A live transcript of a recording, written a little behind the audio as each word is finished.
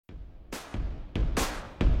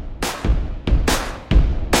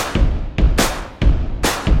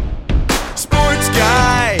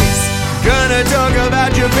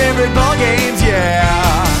favorite ball games,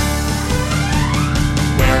 yeah.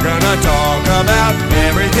 We're gonna talk about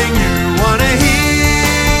everything you wanna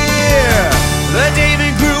hear. The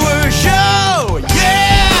David Brewer Show,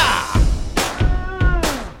 yeah!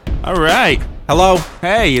 All right. Hello.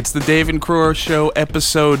 Hey, it's the Dave and Cruer Show,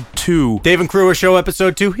 episode 2. Dave and Cruer Show,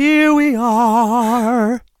 episode 2. Here we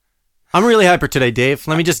are. I'm really hyper today, Dave.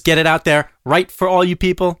 Let me just get it out there right for all you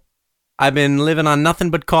people. I've been living on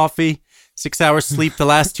nothing but coffee, 6 hours sleep the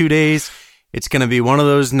last 2 days. It's going to be one of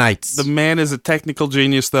those nights. The man is a technical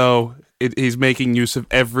genius, though. He's making use of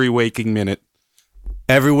every waking minute.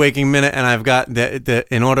 Every waking minute, and I've got,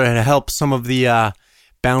 in order to help some of the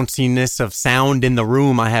bounciness of sound in the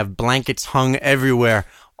room, I have blankets hung everywhere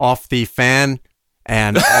off the fan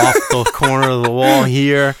and off the corner of the wall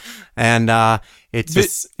here. And it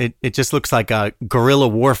just looks like a guerrilla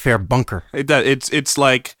warfare bunker. It does. It's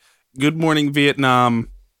like Good Morning Vietnam.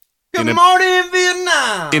 Good morning,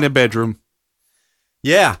 Vietnam. In a bedroom.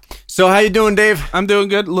 Yeah. So how you doing, Dave? I'm doing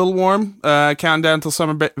good. A little warm. Counting down till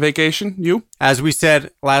summer vacation. You? As we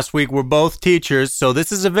said last week, we're both teachers, so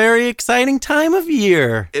this is a very exciting time of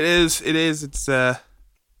year. It is. It's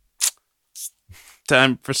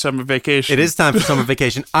time for summer vacation. It is time for summer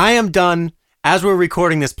vacation. I am done. As we're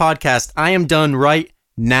recording this podcast, I am done right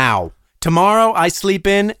now. Tomorrow, I sleep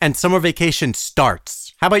in, and summer vacation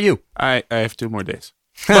starts. How about you? I have 2 more days.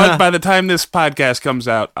 But by the time this podcast comes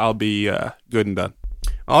out, I'll be good and done.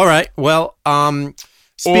 All right. Well,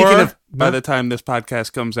 speaking or of... by the time this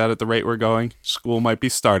podcast comes out at the rate we're going, school might be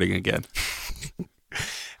starting again.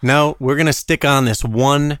 No, we're going to stick on this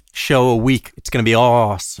one show a week. It's going to be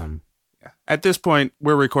awesome. Yeah. At this point,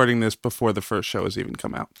 we're recording this before the first show has even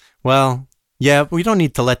come out. Well, yeah, we don't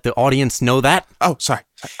need to let the audience know that. Oh, sorry.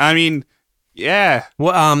 I mean, yeah.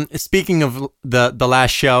 Well, speaking of the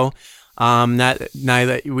last show, now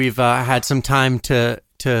that we've had some time to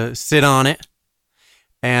sit on it,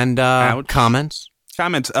 and comments.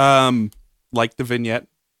 Like the vignette,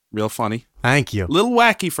 real funny. Thank you. Little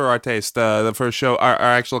wacky for our taste. The first show, our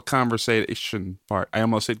actual conversation part. I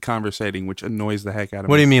almost said conversating, which annoys the heck out of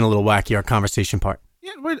me. What do you mean a little wacky? Our conversation part.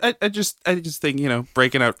 Yeah, I just think,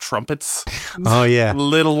 breaking out trumpets. Oh yeah,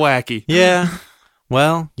 little wacky. Yeah.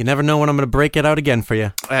 Well, you never know when I'm going to break it out again for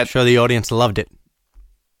you. I'm sure the audience loved it.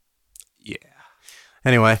 Yeah.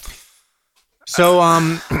 Anyway. So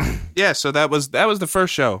yeah, so that was the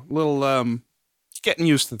first show. Little getting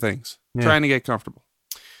used to things. Yeah. Trying to get comfortable.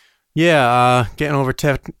 Yeah, getting over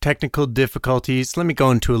technical difficulties. Let me go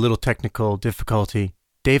into a little technical difficulty.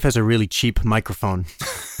 Dave has a really cheap microphone.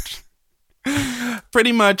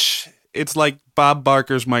 Pretty much, it's like Bob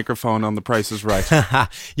Barker's microphone on The Price is Right.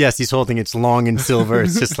 Yes, he's holding it's long and silver.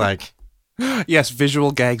 It's just like... Yes,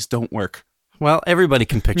 visual gags don't work. Well, everybody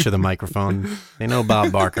can picture the microphone. They know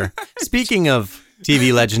Bob Barker. Speaking of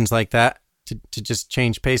TV legends like that, to just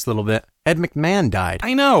change pace a little bit, Ed McMahon died.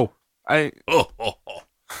 I know.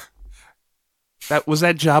 That was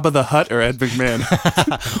that Jabba the Hutt or Ed McMahon?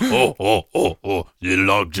 You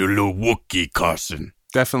logged your little Wookiee, Carson.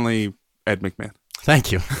 Definitely Ed McMahon.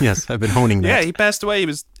 Thank you. Yes, I've been honing that. Yeah, he passed away. He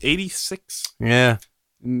was 86. Yeah.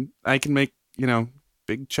 And I can make,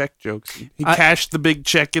 big check jokes. He cashed the big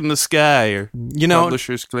check in the sky, or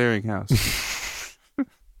Publishers Clearinghouse.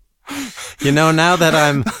 Now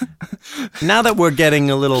that we're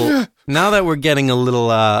getting a little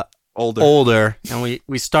older, and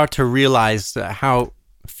we start to realize how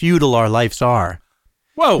futile our lives are.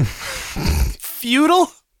 Whoa.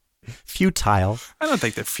 Feudal? Futile. I don't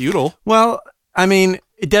think they're futile. Well, I mean,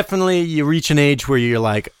 definitely you reach an age where you're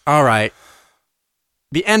like, all right,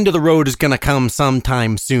 the end of the road is going to come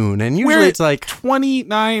sometime soon. And usually it's like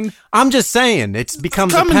 29. I'm just saying, it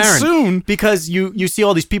becomes coming apparent soon. Because you see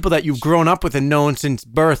all these people that you've grown up with and known since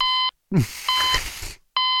birth.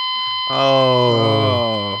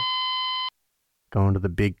 Oh. Going to the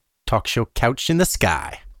big talk show couch in the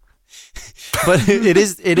sky. But it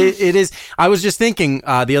is. I was just thinking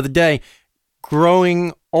the other day,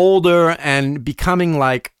 growing older and becoming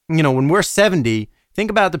like, when we're 70, think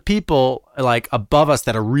about the people like above us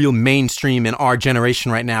that are real mainstream in our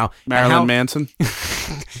generation right now. Marilyn Manson.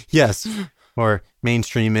 Yes. Or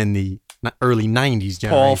mainstream in the early 90s generation.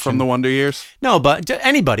 Paul from the Wonder Years. No, but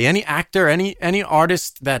anybody, any actor, any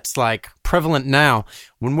artist that's like prevalent now.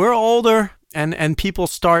 When we're older and people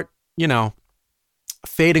start,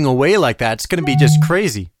 fading away like that, it's going to be just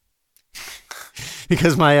crazy.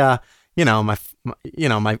 Because our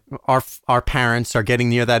parents are getting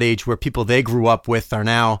near that age where people they grew up with are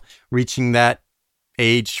now reaching that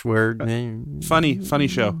age where funny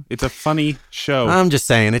show. It's a funny show. I'm just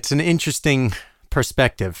saying, it's an interesting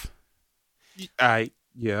perspective.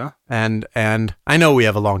 Yeah. And I know we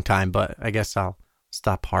have a long time, but I guess I'll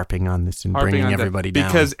stop harping on this and bringing everybody down.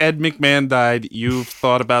 Because Ed McMahon died, you've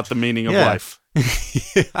thought about the meaning of life.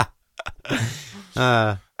 Yeah.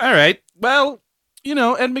 All right. Well, Ed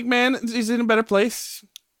McMahon is in a better place.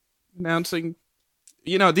 Announcing,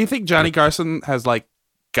 do you think Johnny Carson has like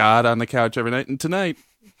God on the couch every night? And tonight,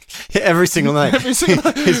 every single night, it's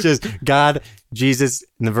it's just God, Jesus,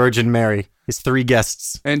 and the Virgin Mary. His 3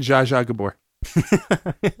 guests. And Zsa Zsa Gabor.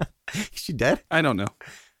 Is she dead? I don't know.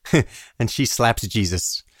 And she slaps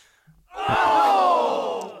Jesus.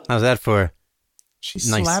 Oh! How's that for? She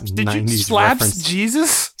nice slaps. Did you 90s slaps reference.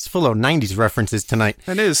 Jesus? It's full of 90s references tonight.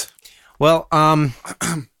 It is. Well,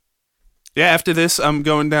 yeah. After this, I'm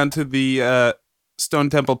going down to the Stone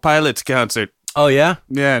Temple Pilots concert. Oh yeah,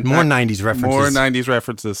 Yeah. more 90s references. More 90s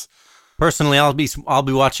references. Personally, I'll be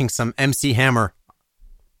watching some MC Hammer.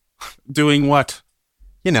 Doing what?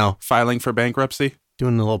 Filing for bankruptcy.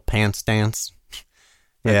 Doing the little pants dance.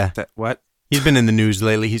 Yeah. What? He's been in the news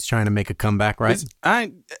lately. He's trying to make a comeback, right?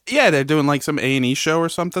 Yeah, they're doing like some A&E show or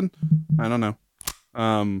something. I don't know.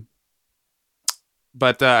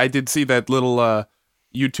 But I did see that little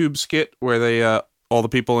YouTube skit where they all the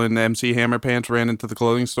people in the MC Hammer pants ran into the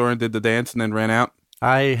clothing store and did the dance and then ran out.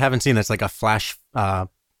 I haven't seen this. Like a flash. What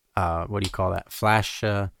do you call that? Flash.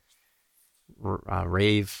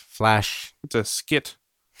 Rave flash. It's a skit.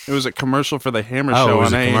 It was a commercial for the Hammer show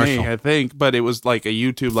on A&E, I think, but it was like a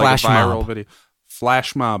YouTube, Flash like a viral mob. video.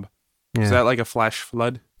 Flash mob. Yeah. Is that like a flash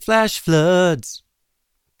flood? Flash floods.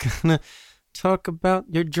 Gonna talk about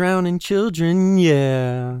your drowning children,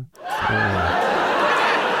 yeah.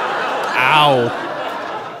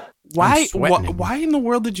 Ow. Why? sweating. Why in the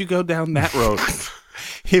world did you go down that road?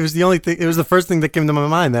 It was the only thing. It was the first thing that came to my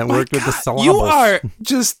mind that worked with the syllables. You are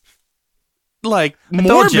just like I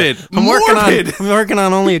told you, morbid. I'm Morbid. working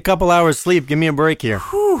on only a couple hours sleep. Give me a break here.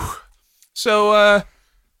 So,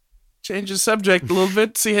 change the subject a little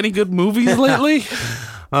bit. See any good movies lately?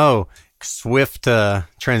 Oh, swift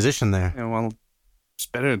transition there. Yeah, well, it's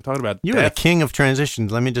better than talking about You are the death. king of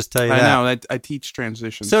transitions. Let me just tell you I that. know. I teach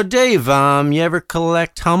transitions. So, Dave, you ever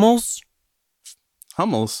collect Hummels?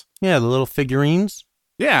 Hummels. Yeah, the little figurines.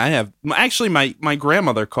 Yeah, I have. Actually, my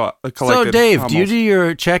grandmother collected. So, Dave, Hummels. do you do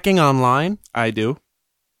your checking online? I do.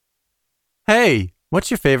 Hey,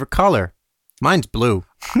 what's your favorite color? Mine's blue.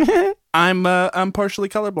 I'm partially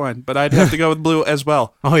colorblind, but I'd have to go with blue as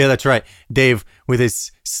well. Oh, yeah, that's right. Dave, with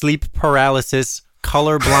his sleep paralysis,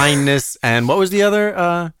 color blindness, and what was the other?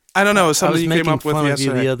 I don't know. It was I something was you making came up with fun of you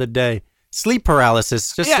yesterday. the other day. Sleep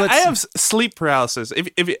paralysis. Just Yeah, let's I have sleep paralysis.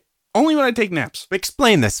 If only when I take naps.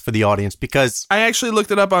 explain this for the audience because I actually looked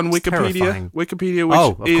it up on Wikipedia. terrifying. Wikipedia, which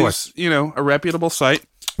Oh, of is course. a reputable site.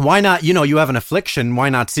 why not? You have an affliction. Why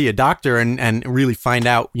not see a doctor and really find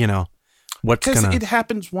out? What's Because gonna. it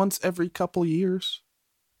happens once every couple years.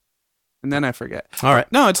 And then I forget. All right.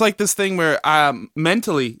 No, it's like this thing where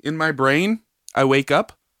mentally in my brain, I wake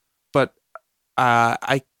up, but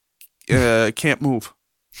I can't move.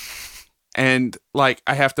 And like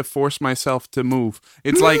I have to force myself to move.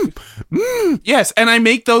 It's like, yes, and I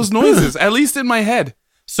make those noises, at least in my head.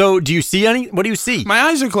 So, do you see any? What do you see? My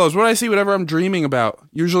eyes are closed. What do I see? Whatever I'm dreaming about.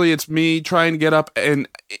 Usually it's me trying to get up, and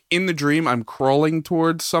in the dream, I'm crawling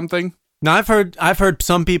towards something. Now, I've heard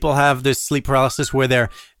some people have this sleep paralysis where they're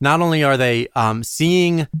not only are they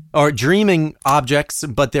seeing or dreaming objects,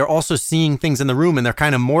 but they're also seeing things in the room, and they're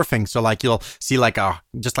kind of morphing. So, like you'll see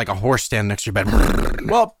just like a horse stand next to your bed.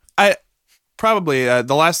 Well, I probably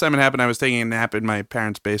the last time it happened, I was taking a nap in my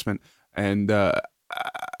parents' basement, and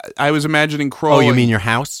I was imagining Oh, crawling. you mean your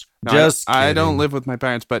house? No, I kidding. don't live with my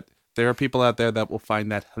parents, but there are people out there that will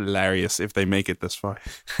find that hilarious if they make it this far.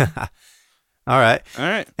 All right. All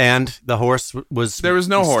right. And the horse was There was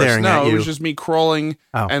no horse. staring No, at it you. was just me crawling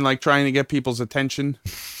Oh. and like trying to get people's attention.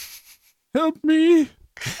 Help me.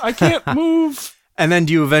 I can't move. And then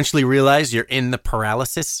do you eventually realize you're in the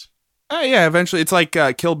paralysis? Yeah, eventually. It's like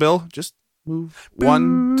Kill Bill. Just move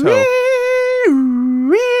one toe.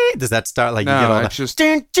 Does that start like you No, get all it's just...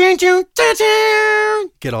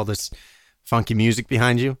 get all this funky music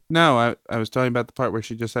behind you? No, I was talking about the part where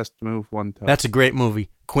she just has to move one toe. That's a great movie.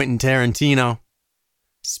 Quentin Tarantino.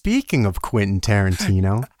 Speaking of Quentin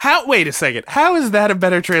Tarantino, Wait a second. How is that a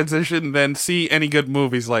better transition than see any good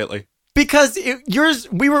movies lately? because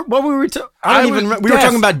we were Death.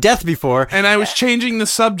 talking about death before. And I was changing the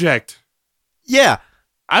subject. Yeah.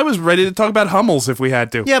 I was ready to talk about Hummels if we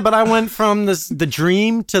had to. Yeah, but I went from the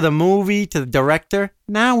dream to the movie to the director.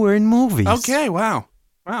 Now we're in movies. Okay, wow.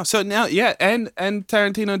 Wow. So now, yeah, and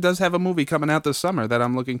Tarantino does have a movie coming out this summer that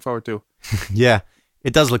I'm looking forward to. Yeah.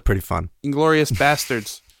 It does look pretty fun. Inglourious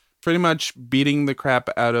Bastards. pretty much beating the crap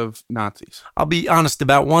out of Nazis. I'll be honest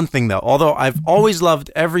about one thing, though. Although I've always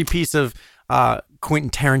loved every piece of Quentin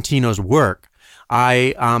Tarantino's work,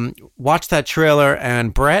 I watched that trailer,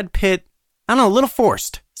 and Brad Pitt, I don't know, a little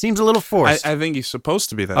forced. Seems a little forced. I think he's supposed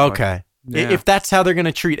to be that way. Okay. Yeah. If that's how they're going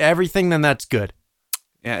to treat everything, then that's good.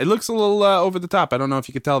 Yeah, it looks a little over the top. I don't know if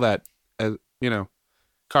you could tell that,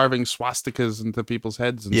 carving swastikas into people's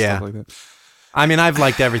heads and Yeah. stuff like that. I mean, I've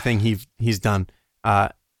liked everything he's done.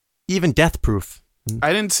 Even Death Proof.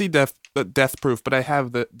 I didn't see Death Proof, but I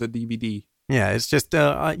have the DVD. Yeah, it's just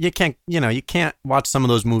you can't watch some of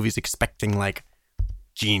those movies expecting like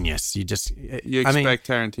genius. You Expect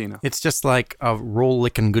Tarantino. It's just like a roll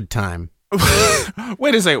licking good time.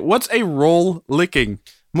 Wait a second. What's a roll licking?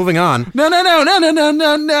 Moving on.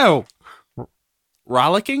 No.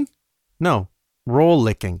 Rollicking? No, roll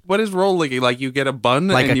licking. What is roll licking? Like you get a bun,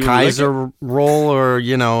 Like and a you Kaiser roll, or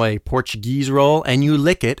a Portuguese roll, and you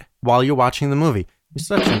lick it while you're watching the movie.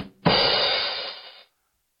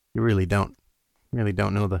 You really don't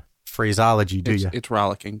know the phraseology, do you? It's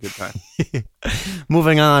rollicking. Good time.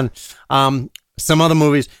 Moving on. Some other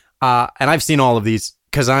movies, and I've seen all of these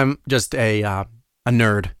because I'm just a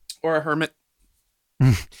nerd. Or a hermit.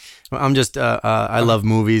 I'm just I love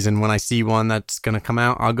movies, and when I see one that's gonna come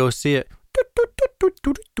out, I'll go see it,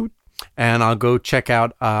 and I'll go check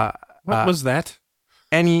out What was that?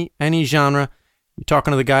 any genre. You're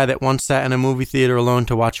talking to the guy that once sat in a movie theater alone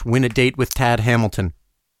to watch Win a Date with Tad Hamilton.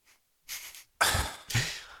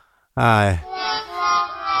 I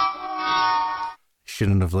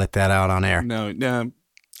shouldn't have let that out on air. No.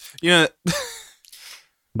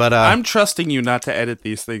 But I'm trusting you not to edit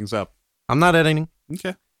these things up. I'm not editing.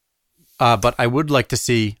 Okay. But I would like to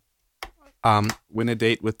see. Win a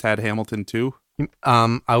Date with Tad Hamilton too.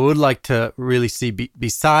 I would like to really see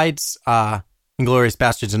besides Inglourious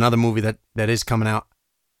Bastards, another movie that is coming out,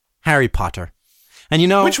 Harry Potter. And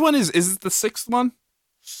which one is it the sixth one?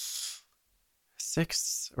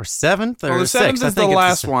 Sixth or seventh or the seventh sixth? is the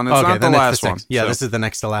last one. It's not the last one. Yeah, So- this is the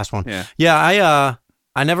next to last one. Yeah.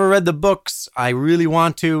 I never read the books. I really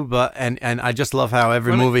want to, but and I just love how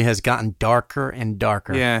every movie has gotten darker and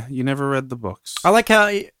darker. Yeah, you never read the books. I like how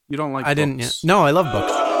You don't like I books. didn't. Yeah. No, I love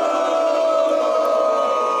books.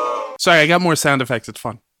 Sorry, I got more sound effects. It's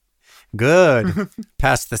fun. Good.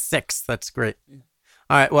 Past the sixth. That's great.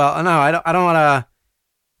 All right. Well, no, I don't want to.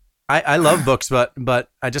 I love books, but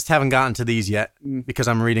I just haven't gotten to these yet because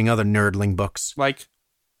I'm reading other nerdling books. Like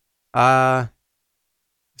Yeah,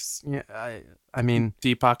 I mean,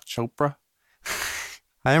 Deepak Chopra.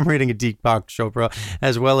 I am reading a Deepak Chopra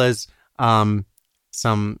as well as some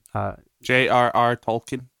J.R.R.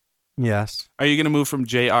 Tolkien. yes, Are you going to move from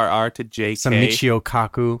J.R.R. to J.K.? some Michio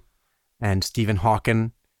Kaku and Stephen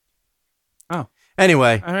Hawking. Oh.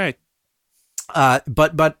 Anyway, All right.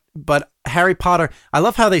 But Harry Potter, I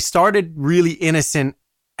love how they started really innocent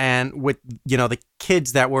and with, the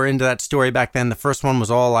kids that were into that story back then. The first one was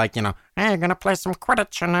all like, hey, I'm going to play some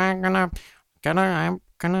Quidditch and I'm going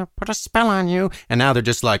to put a spell on you. And now they're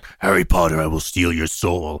just like, Harry Potter, I will steal your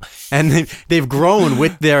soul. and they've grown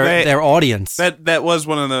with their audience. That was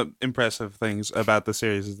one of the impressive things about the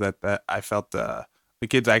series is that I felt the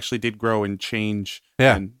kids actually did grow and change.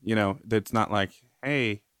 Yeah. And, it's not like,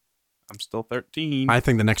 hey, I'm still 13. I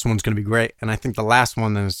think the next one's going to be great. And I think the last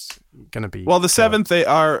one is going to be. Well, the seventh, they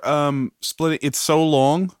are splitting. It's so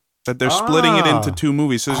long that they're splitting it into 2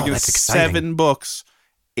 movies. So there's going to that's be exciting. 7 books,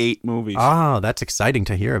 8 movies. Oh, that's exciting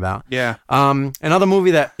to hear about. Yeah. Another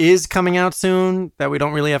movie that is coming out soon that we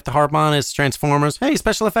don't really have to harp on is Transformers. Hey,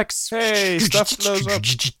 special effects. Hey, stuff blows up.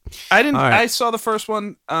 I didn't. All right. I saw the first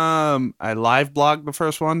one. I live blogged the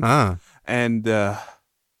first one, and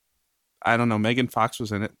I don't know. Megan Fox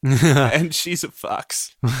was in it, and she's a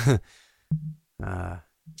fox.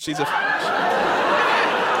 She's a.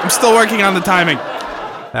 I'm still working on the timing.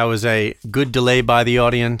 That was a good delay by the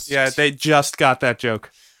audience. Yeah, they just got that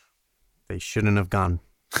joke. They shouldn't have gone.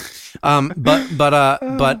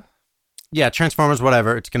 But yeah, Transformers,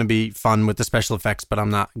 whatever. It's gonna be fun with the special effects, but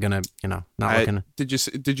I'm not gonna, not looking. Did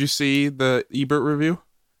you see the Ebert review?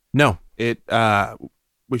 No. It.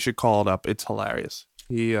 We should call it up. It's hilarious.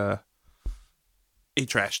 He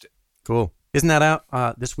trashed it. Cool. Isn't that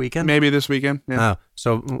out this weekend? Maybe this weekend. Yeah. Oh,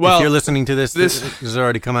 so Well, if you're listening to this has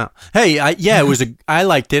already come out. Hey, I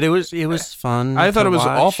liked it. It was fun. I thought to it was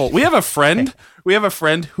watch. awful. We have a friend. We have a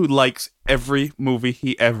friend who likes every movie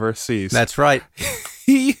he ever sees. That's right.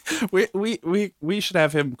 We should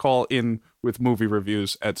have him call in with movie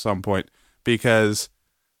reviews at some point because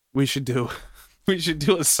we should do We should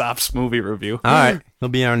do a Sops movie review. All right, he'll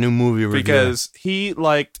be our new movie review. Because he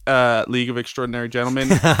liked League of Extraordinary Gentlemen.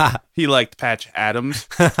 He liked Patch Adams.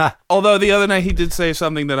 Although the other night he did say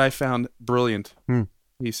something that I found brilliant.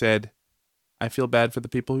 He said, I feel bad for the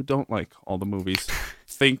people who don't like all the movies.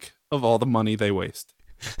 Think of all the money they waste.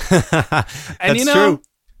 And That's true.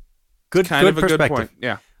 Good, kind good of a good perspective. point.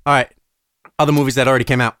 Yeah. All right, other movies that already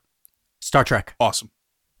came out. Star Trek. Awesome.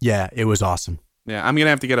 Yeah, it was awesome. Yeah, I'm going to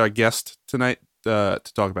have to get our guest tonight to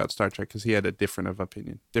talk about Star Trek because he had a different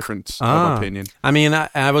opinion. I mean,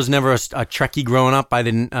 I was never a Trekkie growing up. I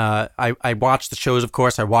didn't. I watched the shows, of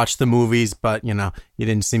course. I watched the movies, but you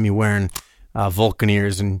didn't see me wearing Vulcan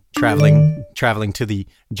ears and traveling to the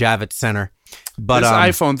Javits Center. But this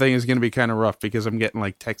iPhone thing is going to be kind of rough because I'm getting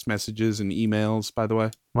like text messages and emails. By the way,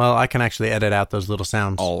 well, I can actually edit out those little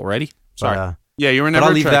sounds already. Sorry. But, yeah, you were but never.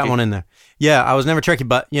 I'll leave Trekkie. that one in there. Yeah, I was never Trekkie,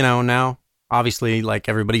 but now. Obviously, like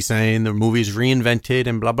everybody's saying, the movie's reinvented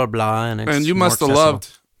and blah, blah, blah. And you more must have accessible.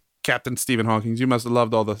 loved Captain Stephen Hawking. You must have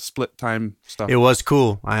loved all the split time stuff. It was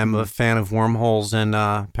cool. I am a fan of wormholes and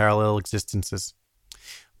parallel existences.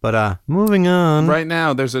 But moving on. Right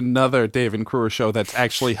now, there's another Dave and Kruger show that's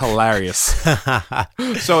actually hilarious.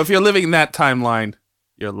 So if you're living that timeline,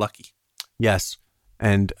 you're lucky. Yes.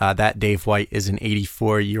 And that Dave White is an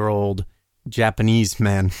 84-year-old Japanese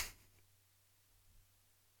man.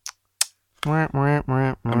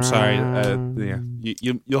 I'm sorry. Yeah,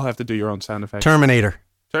 you'll have to do your own sound effects. Terminator.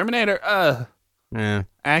 Yeah.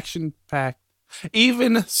 Action packed.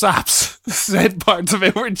 Even Sops said parts of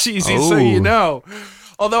it were cheesy, so you know.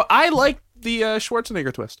 Although I like the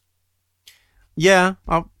Schwarzenegger twist. Yeah.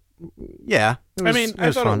 Yeah.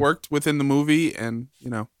 I thought it worked within the movie, and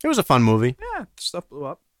it was a fun movie. Yeah, stuff blew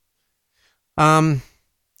up.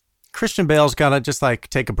 Christian Bale's got to just like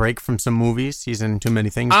take a break from some movies. He's in too many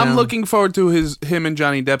things. I'm now. looking forward to him and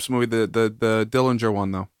Johnny Depp's movie, the Dillinger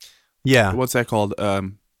one though. Yeah. What's that called? I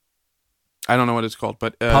don't know what it's called,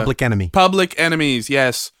 but Public Enemy. Public Enemies.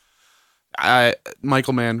 Yes.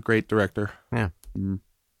 Michael Mann, great director. Yeah. And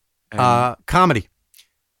comedy.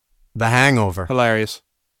 The Hangover. hilarious.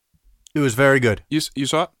 It was very good. You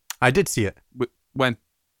saw it? I did see it. When?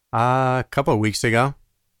 A couple of weeks ago.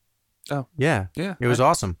 Oh. Yeah. Yeah. It was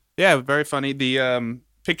awesome. Yeah, very funny. The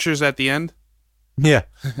pictures at the end. Yeah.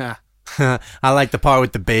 I like the part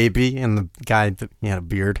with the baby and the guy that he had a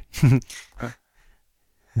beard.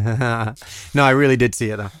 No, I really did see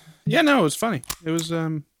it though. Yeah, no, it was funny. It was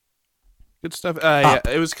good stuff. Yeah,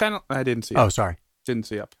 it was kind of. I didn't see. Oh, sorry. Didn't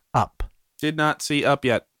see Up. Up. Did not see Up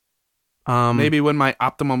yet. Maybe when my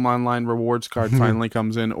Optimum Online rewards card finally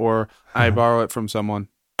comes in, or I borrow it from someone.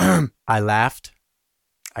 I laughed.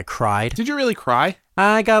 I cried. Did you really cry?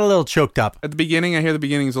 I got a little choked up. At the beginning, I hear the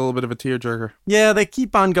beginning is a little bit of a tearjerker. Yeah, they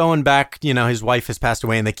keep on going back. His wife has passed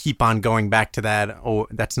away, and they keep on going back to that. Oh,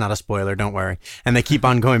 that's not a spoiler, don't worry. And they keep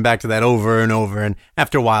on going back to that over and over. And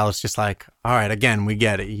after a while, it's just like, all right, again, we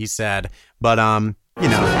get it. He's sad. But,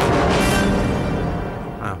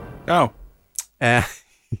 Oh. Uh,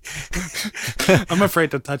 I'm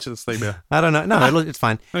afraid to touch this thing now. I don't know. No, it's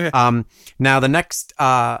fine. Okay. Now, the next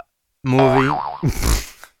movie...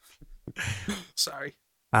 Sorry.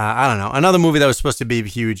 I don't know. Another movie that was supposed to be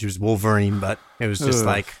huge was Wolverine, but it was just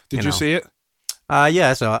like... Did you see it? Yeah,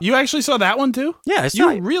 I saw it. You actually saw that one too? Yeah, I saw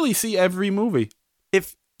You it. really see every movie.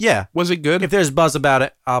 Yeah. Was it good? If there's buzz about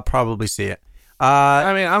it, I'll probably see it.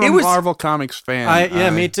 I mean, I'm a Marvel Comics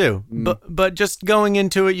fan. Me too. But just going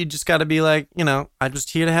into it, you just got to be like, I'm just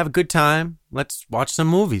here to have a good time. Let's watch some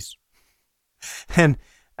movies. And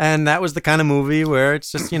that was the kind of movie where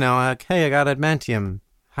it's just, like, hey, I got adamantium.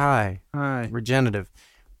 Hi. Regenerative.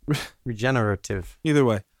 Either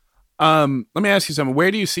way. Let me ask you something. Where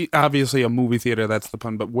do you see, obviously a movie theater, that's the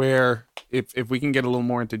pun, but where, if we can get a little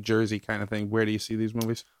more into Jersey kind of thing, where do you see these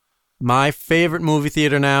movies? My favorite movie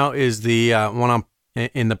theater now is the one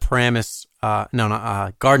in the Paramus,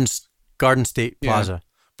 Garden State Plaza. Yeah.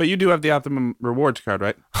 But you do have the Optimum Rewards card,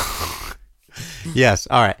 right? Yes.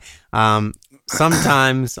 All right.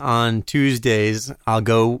 Sometimes on Tuesdays, I'll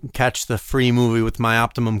go catch the free movie with my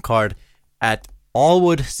Optimum card at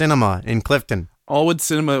Allwood Cinema in Clifton. Allwood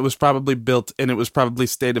Cinema was probably built, and it was probably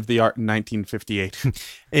state-of-the-art in 1958.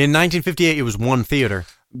 In 1958, it was one theater.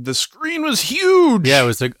 The screen was huge! Yeah, it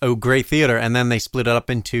was a great theater, and then they split it up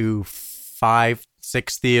into 5,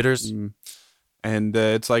 6 theaters. And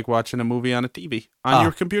it's like watching a movie on a TV, on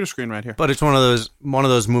your computer screen right here. But it's one of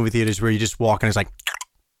those movie theaters where you just walk and it's like...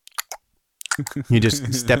 You're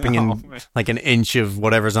just stepping in like an inch of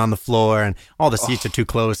whatever's on the floor, and all the seats are too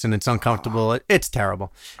close, and it's uncomfortable. It's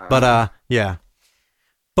terrible. But yeah.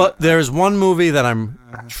 But there's one movie that I'm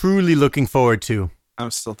truly looking forward to.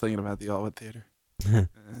 I'm still thinking about the Allwood Theater.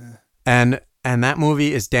 And that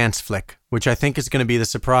movie is Dance Flick, which I think is going to be the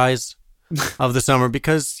surprise of the summer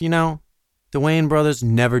because, you know, the Wayans brothers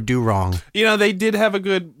never do wrong. You know, they did have a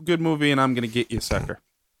good movie, and I'm gonna get you, sucker.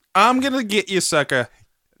 I'm gonna get you, sucker.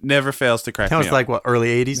 Never fails to crack That me was up. like, what, early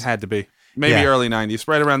 80s? It had to be. Maybe Yeah. early 90s,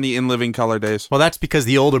 right around the In Living Color days. Well, that's because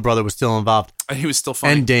the older brother was still involved. He was still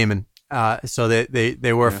funny. And Damon. So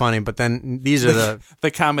they were funny. But then these are the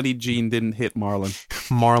The comedy gene didn't hit Marlon.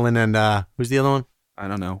 Marlon and who's the other one? I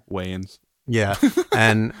don't know, Wayans. Yeah.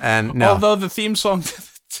 And no. Although the theme song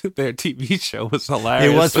to their TV show was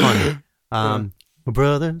hilarious. It was funny.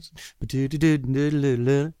 Brothers,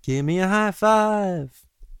 give me a high five.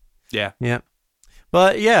 Yeah. Yeah.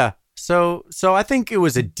 But yeah, so I think it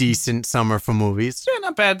was a decent summer for movies. Yeah,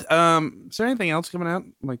 not bad. Is there anything else coming out?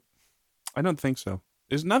 Like, I don't think so.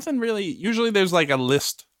 There's nothing really. Usually there's like a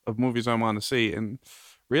list of movies I want to see, and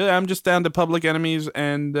really I'm just down to Public Enemies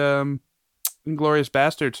and Inglourious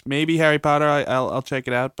Bastards. Maybe Harry Potter. I'll check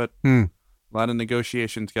it out, but a lot of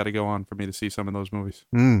negotiations got to go on for me to see some of those movies.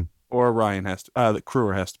 Or Ryan has to. The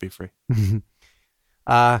Kruger has to be free.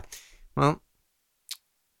 Well,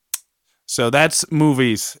 so that's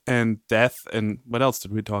movies and death, and what else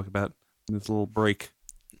did we talk about in this little break?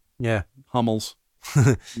 yeah. Hummels,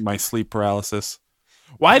 my sleep paralysis.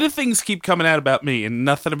 Why do things keep coming out about me and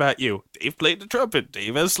nothing about you? Dave played the trumpet.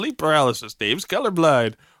 Dave has sleep paralysis. Dave's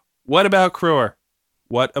colorblind. What about Kruger?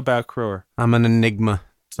 What about Kruger? I'm an enigma.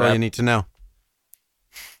 That's all Yep. you need to know.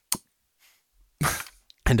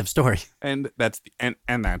 End of story. And that's the end.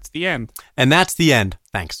 And that's the end. And that's the end.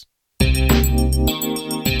 Thanks.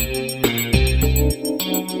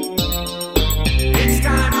 It's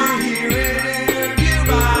time to hear an interview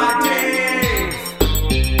by Dave.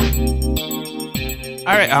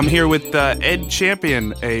 All right, I'm here with Ed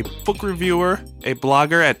Champion, a book reviewer, a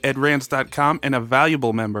blogger at edrans.com, and a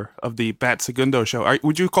valuable member of the Bat Segundo show.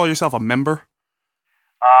 Would you call yourself a member?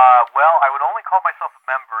 Well, I would only call myself a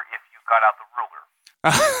member if you got out the ruler.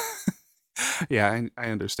 Yeah, I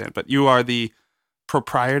understand. But you are the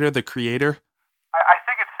proprietor, the creator? I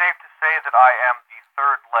think it's safe to say that I am the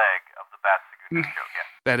third leg of the Bat Segundo show, yes.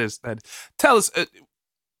 That is. Tell us,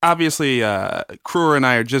 obviously, Kruger and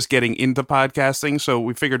I are just getting into podcasting, so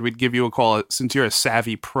we figured we'd give you a call since you're a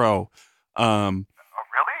savvy pro. Oh,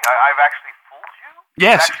 really? I've actually fooled you?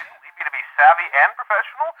 Yes. You actually believe me to be savvy and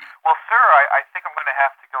professional? Well, sir, I think I'm going to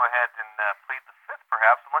have to go ahead and plead the fifth,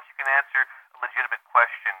 perhaps, unless you can answer a legitimate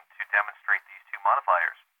question to demonstrate these two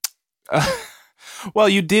modifiers. Well,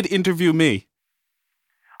 you did interview me.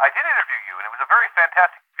 I did interview you, and it was a very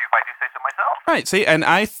fantastic interview, if I do say so myself. Right, see, and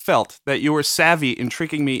I felt that you were savvy in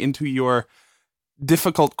tricking me into your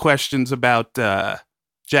difficult questions about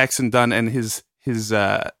Jackson Dunn and his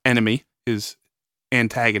enemy, his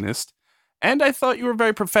antagonist. And I thought you were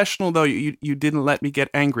very professional, though. You didn't let me get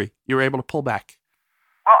angry. You were able to pull back.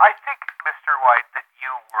 Well, I think, Mr. White, that you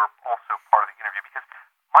were also part of the interview, because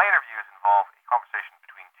my interviews involve a conversation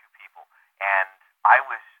between two people, and I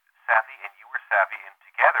was savvy and you were savvy, and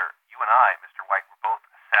together, you and I, Mr. White, were both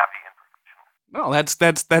savvy and professional. No,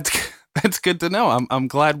 that's good to know. I'm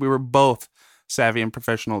glad we were both savvy and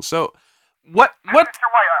professional. So, what? Mr.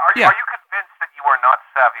 White, are Yeah. you convinced that you are not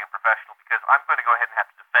savvy and professional? Because I'm going to go ahead and have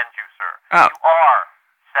to defend you, sir. Oh. You are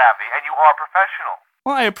savvy and you are professional.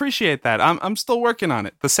 Well, I appreciate that. I'm still working on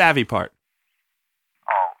it. The savvy part.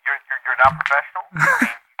 Oh, you're not professional?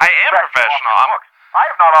 I am You actually authored books. I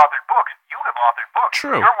have not authored books. You have authored books.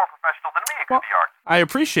 True. You're more professional than me. It could be art. I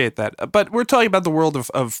appreciate that. But we're talking about the world of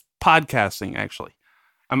podcasting, actually.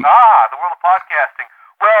 The world of podcasting.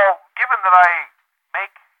 Well, given that I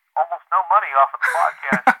make almost no money off of the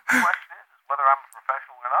podcast, the question is whether I'm a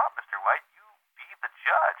professional or not, Mr. White. You be the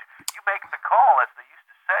judge. You make the call, as they used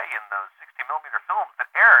to say in those 60mm films that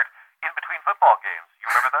aired in between football games. You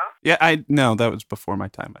remember those? Yeah, no, that was before my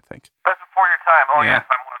time, I think. That's before your time. Oh, Yeah. yes,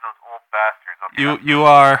 I'm one of those old bastards. Okay, You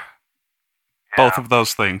are yeah. both of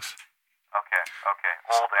those things. Okay.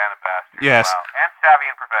 Old and a bastard. Yes. Wow. And savvy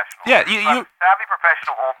and professional. Yeah, you- savvy,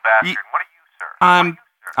 professional, old bastard. What are you, sir?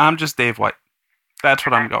 I'm just Dave White. That's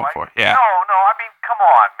what I'm going for. Yeah. No, I mean, come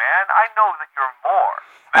on, man. I know that you're more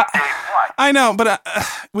than Dave White. I know, but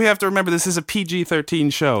we have to remember this is a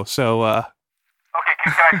PG-13 show, so Okay,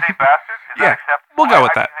 can I say bastard? Is Yeah, that acceptable? we'll go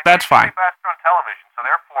with that. That's can't fine. say bastard on television, so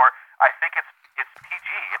therefore, I think it's PG.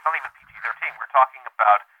 It's not even PG-13. We're talking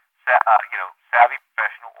about, savvy,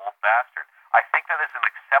 professional, old bastard. I think that is an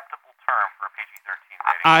acceptable term for a PG-13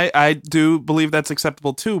 rating. I do believe that's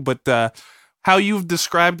acceptable too, but how you've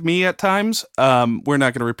described me at times, we're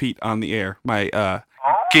not going to repeat on the air. My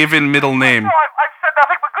given middle name. No, I've said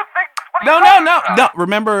nothing but good things. What are you talking about? No.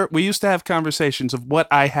 Remember, we used to have conversations of what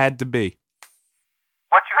I had to be.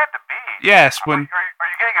 Yes, Are you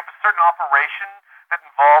getting a certain operation that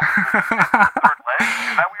involves the third leg?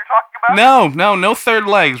 Is that what you're talking about? No third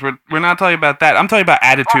legs. We're not talking about that. I'm talking about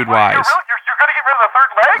attitude-wise. You're going to get rid of the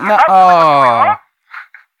third leg? No, Is that really what's going on?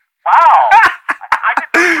 Wow. I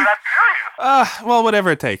didn't know you were that serious. Well,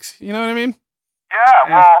 whatever it takes. You know what I mean?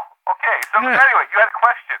 Yeah, well, okay. So Yeah. anyway, you had a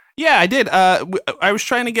question. Yeah, I did. I was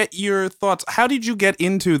trying to get your thoughts. How did you get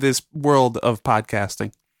into this world of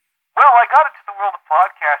podcasting? Well, I got into the world of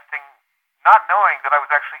podcasting not knowing that I was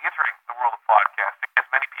actually entering the world of podcasting, as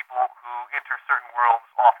many people who enter certain worlds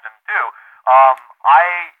often do.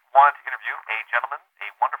 I wanted to interview a gentleman, a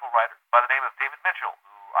wonderful writer by the name of David Mitchell,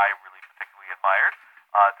 who I really particularly admired.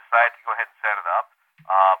 Decided to go ahead and set it up.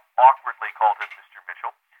 Awkwardly called him Mr.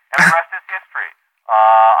 Mitchell, and the rest is history.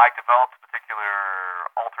 I developed a particular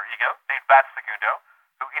alter ego named Bat Segundo,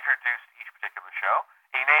 who introduced each particular show,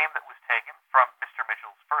 a name that was taken from Mr.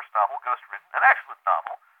 Mitchell's first novel, Ghost Ridden, an excellent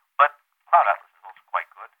novel, but Cloud Atlas is also quite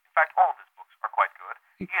good. In fact, all of his books are quite good.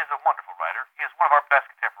 He is a wonderful writer. He is one of our best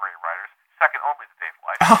contemporary writers, second only to Dave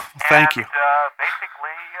White. Oh, thank you.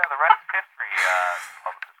 Basically, the rest is history.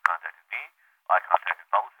 Publicists contacted me, I contacted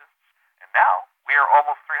publicists, and now we are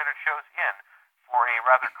almost 300 shows in for a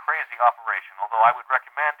rather crazy operation, although I would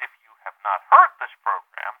recommend, if you have not heard this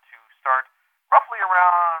program, to start roughly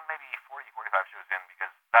around maybe 40, 45 shows in,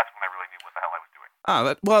 because that's when I really knew what the hell I was doing.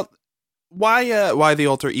 Why the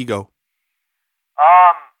alter ego?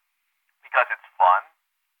 Because it's fun,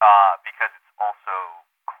 because it's also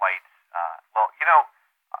quite,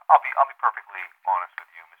 I'll be perfectly honest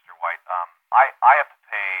with you, Mr. White. I have to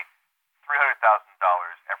pay $300,000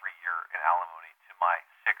 every year in alimony to my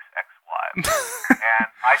 6 ex-wives. And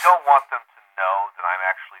I don't want them to know that I'm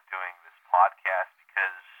actually doing this podcast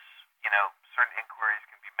because, certain inquiries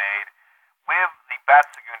can be made. With the Bat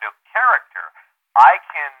Segundo character, I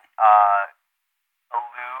can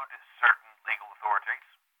elude certain legal authorities,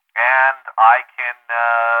 and I can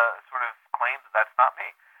sort of claim that that's not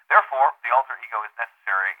me. Therefore, the alter ego is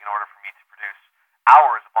necessary in order for me to produce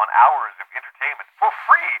hours upon hours of entertainment for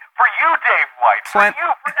free for you, Dave White, for you,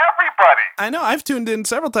 for everybody. I know. I've tuned in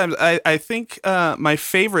several times. I think my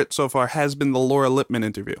favorite so far has been the Laura Lippman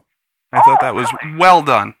interview. I thought that was really? well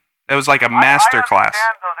done. It was like a master class. I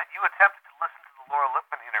understand, though, that you attempted to listen to the Laura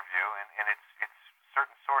Lippman interview, and it's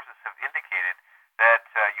certain sources have indicated that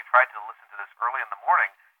you tried to listen to this early in the morning,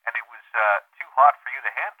 and it was too hot for you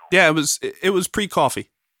to handle. Yeah, it was pre-coffee.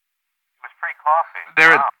 It was pre-coffee.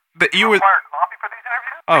 Wow. You require coffee for these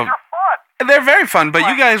interviews? Oh. These are fun. They're very fun, but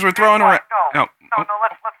you guys were throwing around. No.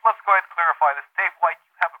 Let's go ahead and clarify this. Dave White,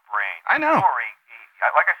 you have a brain. I know.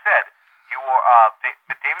 Like I said, you are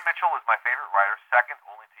David Mitchell is my favorite writer, second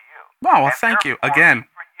only to you. Oh, well, And thank you therefore, again.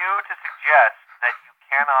 For you to suggest that you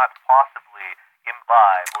cannot possibly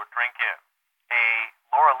imbibe or drink in a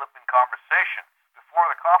Laura Lippman conversation before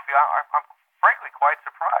the coffee, I'm frankly quite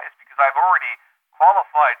surprised, because I've already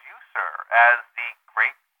qualified you, sir, as the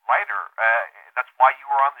great writer. That's why you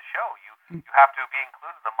were on the show. You have to be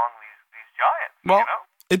included among these giants. Well, you know?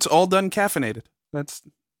 it's all done caffeinated. That's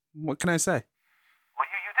what can I say? Well,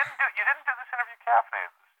 you didn't do this interview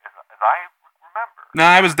caffeinated, as I remember. No,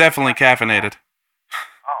 I was definitely caffeinated.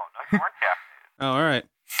 Oh no, you weren't caffeinated. Oh, all right.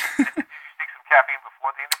 Did you sneak some caffeine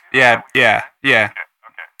before the interview? Yeah.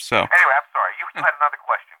 Okay. So Anyway, I'm sorry. You had another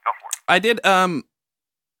question. Go for it. I did.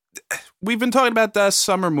 We've been talking about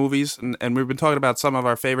summer movies, and we've been talking about some of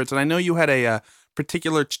our favorites. And I know you had a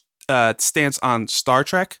particular stance on Star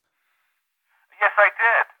Trek. Yes, I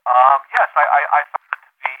did. Yes, I found it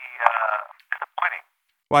to be disappointing.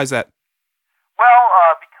 Why is that? Well,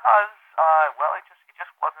 because it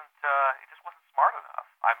just wasn't smart enough.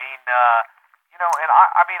 I mean,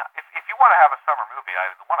 I mean, if you want to have a summer movie,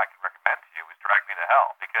 the one I can recommend to you is Drag Me to Hell,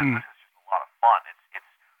 because this is just a lot of fun. It's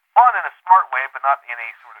fun in a smart way, but not in a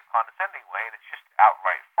sort of condescending way, and it's just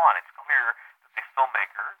outright fun. It's clear that the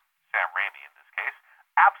filmmaker, Sam Raimi in this case,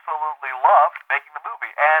 absolutely loved making the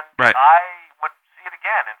movie, and Right. I would see it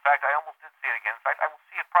again. In fact, I almost did see it again. In fact, I will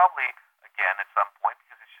see it probably again at some point,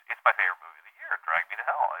 because it's my favorite movie of the year, Drag Me to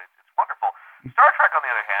Hell. It's wonderful. Star Trek, on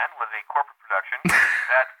the other hand, was a corporate production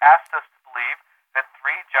that asked us to believe that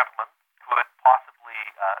 3 gentlemen could possibly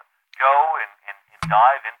go and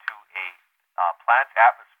dive into a planet's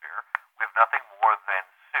atmosphere with nothing more than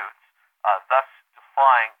suits, thus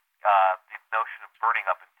defying the notion of burning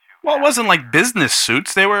up into... Well, it wasn't like business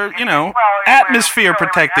suits. They were, Well, atmosphere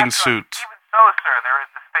protecting suits. Even so, sir, there is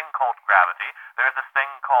this thing called gravity. There is this thing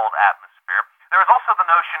called atmosphere. There is also the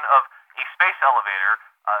notion of a space elevator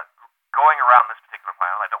going around this particular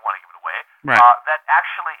planet. I don't want to give it away. Right. That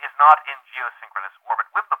actually is not in geosynchronous orbit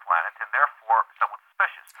with the planet, and therefore somewhat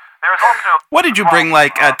suspicious. There is was also... What did you bring,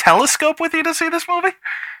 like a telescope with you to see this movie?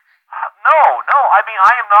 No. I mean,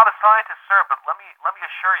 I am not a scientist, sir, but let me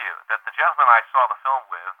assure you that the gentleman I saw the film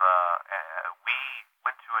with, we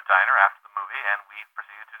went to a diner after the movie, and we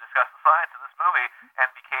proceeded to discuss the science of this movie, and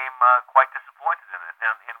became quite disappointed in it.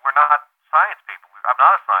 And we're not science people. I'm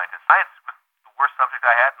not a scientist. Science was the worst subject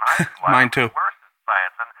I had in high school. Mine too. Worse than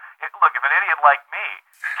science. And look, if an idiot like me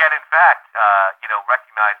can, in fact,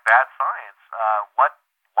 recognize bad science,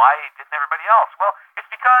 why didn't everybody else? Well, it's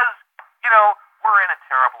because, we're in a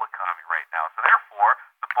terrible economy right now. So therefore,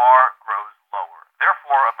 the bar grows lower.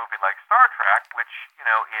 Therefore, a movie like Star Trek, which,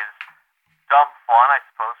 is dumb fun, I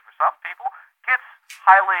suppose, for some people, gets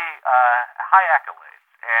high accolades.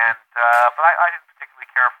 And but I didn't particularly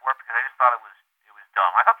care for it because I just thought it was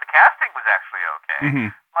dumb. I thought the casting was actually okay,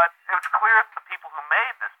 but it was clear that the people who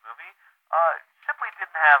made this movie simply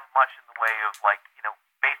didn't have much in the way of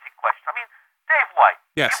basic questions. I mean, Dave White,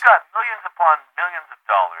 Yes. you've got millions upon millions of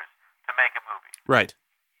dollars to make a movie. Right.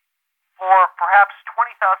 For perhaps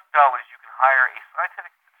 $20,000, you can hire a scientific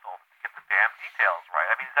consultant to get the damn details right.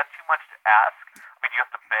 I mean, is that too much to ask? I mean, you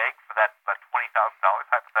have to beg for that $20,000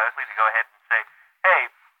 hypothetically to go ahead and say, "Hey,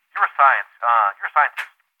 you're a scientist.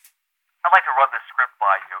 I'd like to run this script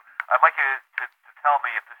by you. I'd like you to tell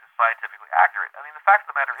me if this is scientifically accurate." I mean, the fact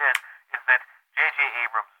of the matter is that J.J.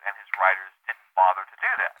 Abrams and his writers didn't bother to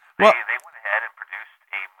do that. They went ahead and produced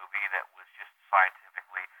a movie that was just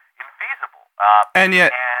scientifically infeasible. And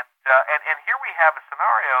yet... And here we have a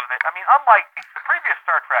scenario that, I mean, unlike the previous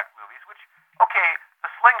Star Trek movies, which, okay, the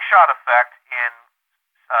slingshot effect in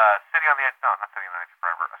City on the Edge, no, not City on the Edge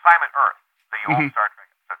Forever, Assignment Earth, the old Star Trek.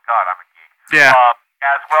 God, I'm a geek. Yeah.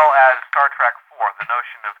 As well as Star Trek 4, the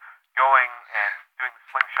notion of going and doing the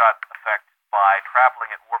slingshot effect by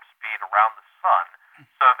traveling at warp speed around the sun,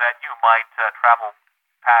 so that you might travel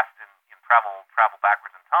past and travel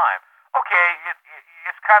backwards in time. Okay,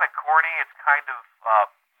 it's kind of corny. It's kind of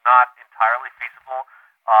not entirely feasible.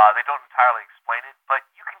 They don't entirely explain it, but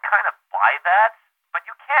you can kind of buy that. But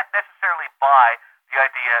you can't necessarily buy the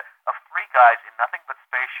idea of three guys in nothing but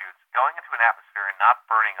spacesuits going into an atmosphere and not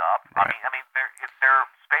burning up. Right. I mean, their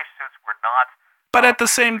spacesuits were not. But at the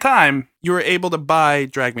same time, you were able to buy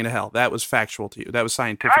Drag Me to Hell. That was factual to you. That was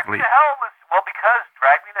Drag scientifically... Me to Hell was, well, because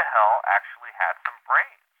Drag Me to Hell actually had some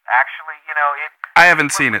brains. Actually, it... I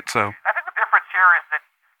haven't seen it, so... I think the difference here is that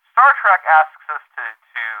Star Trek asks us to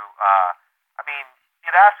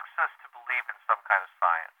it asks us to believe in some kind of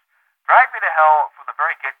science. Drag Me to Hell, from the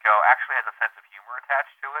very get-go, actually has a sense of humor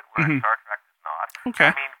attached to it, whereas Star Trek does not. Okay.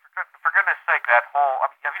 I mean, for goodness sake, that whole...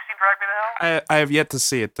 have you seen Drag Me to Hell? I have yet to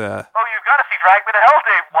see it. Oh, you've got to see Drag Me to Hell,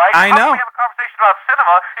 Dave White. I know. How can we have a conversation about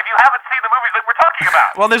cinema if you haven't seen the movies that we're talking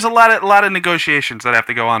about? Well, there's a lot of negotiations that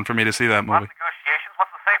have to go on for me to see that Lots movie. of negotiations?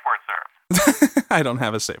 What's the safe word, sir? I don't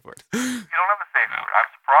have a safe word. You don't have a safe word. I'm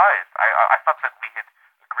surprised. I thought that we had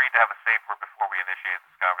agreed to have a safe word before we initiated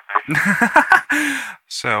this conversation.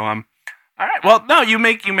 So, all right. Well, no, you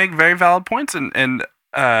make very valid points, and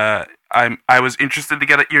I was interested to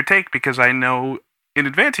get your take because I know in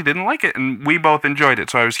advance he didn't like it, and we both enjoyed it.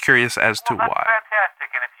 So I was curious as to that's why. Fantastic.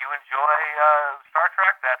 And if you enjoy Star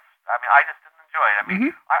Trek, I just didn't enjoy it. I mean,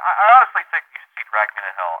 I honestly think you should see Drag Me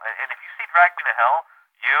to Hell. And if you see Drag Me to Hell,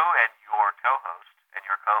 you and your co-host and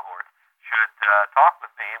your cohort should talk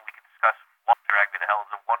with me, and we can discuss why Drag Me to Hell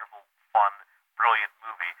is a wonderful, fun, brilliant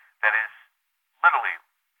movie that is literally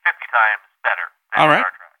 50 times better than All right.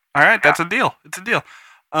 Star Trek. All right, that's a deal. It's a deal.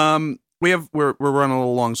 We're running a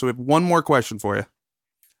little long, so we have one more question for you.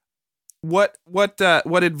 What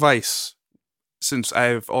advice, since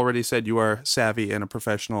I've already said you are savvy and a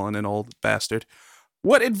professional and an old bastard,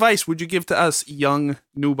 what advice would you give to us young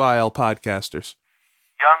nubile podcasters?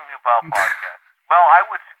 Young nubile podcast. Well, I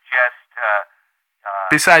would suggest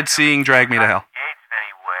Besides seeing Drag Me to Hell. engaged in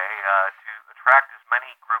any way to attract as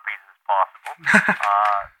many groupies as possible.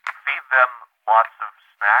 Feed them lots of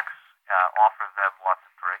snacks, offer them lots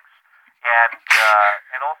of drinks,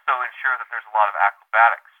 and also ensure that there's a lot of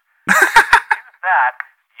acrobatics. If you do that,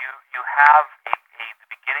 you have the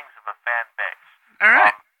beginnings of a fan base. All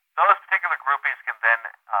right. Those particular groupies can then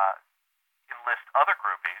enlist other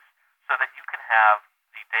groupies so that you can have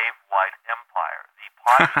the Dave White empire, the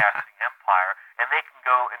podcasting empire, and they can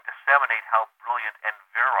go and disseminate how brilliant and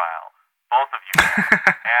virile both of you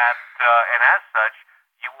are. And as such,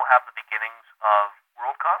 you will have the beginnings of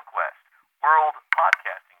world conquest, world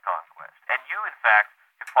podcasting conquest. And you, in fact,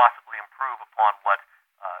 could possibly improve upon what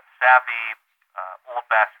savvy old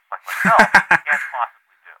bastards like myself can't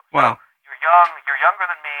possibly do. Well, So you're younger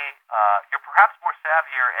than me, you're perhaps more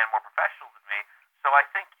savvier and more professional than me, so I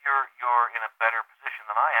think you're in a better position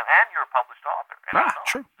than I am, and you're a published author. And I'm not.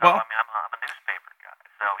 true. So, Well, I mean,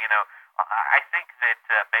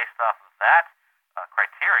 based off of that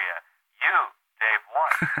criteria, you, Dave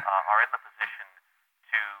One, are in the position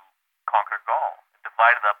to conquer Gaul and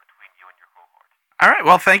divide it up between you and your cohort. All right.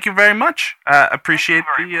 Well, thank you very much. Appreciate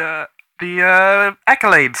the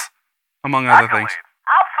accolades, among other things.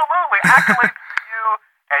 Absolutely. Accolades for you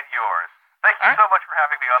and yours. Thank you so much for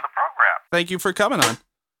having me on the program. Thank you for coming on.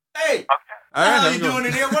 Hey, Okay. All what the right, hell are have you a good one. doing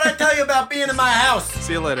in here? What did I tell you about being in my house?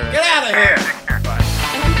 See you later. Get out of here. Take care. Bye.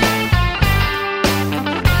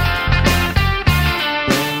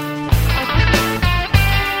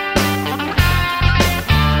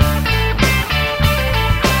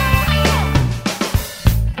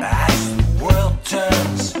 As the world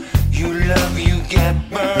turns, you love, you get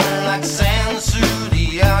burned like sand through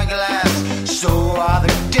the hourglass. So are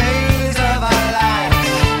the days of our lives.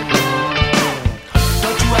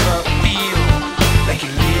 Don't you ever feel like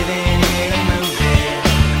you're living in a movie,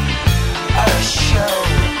 a show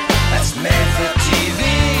that's meant for TV?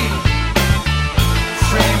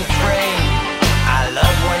 Frame to frame, I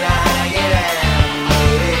love when I get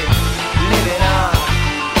animated, living on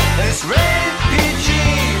this rated PG.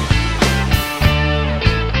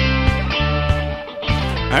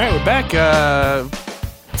 All right, we're back.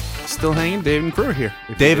 Still hanging. Dave and Crew here. If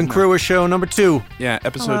you Dave and didn't know. Crewer Show number 2. Yeah,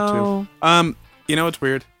 episode Hello. 2. You know what's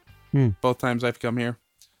weird? Hmm. Both times I've come here,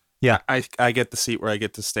 Yeah. I get the seat where I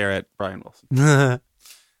get to stare at Brian Wilson.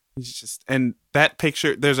 He's just, and that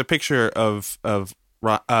picture. There's a picture of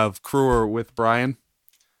Crewer with Brian,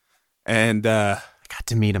 and Got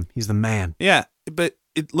to meet him. He's the man. yeah, but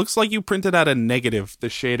it looks like you printed out a negative. The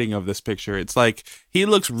shading of this picture. It's like he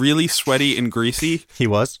looks really sweaty and greasy, He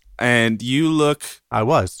was. and you look I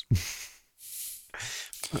was.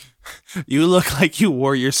 like you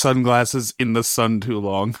wore your sunglasses in the sun too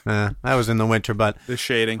long. That was in the winter, but The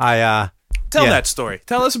shading. I Tell yeah. that story.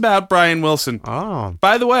 Tell us about Brian Wilson. Oh,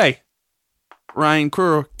 By the way, Ryan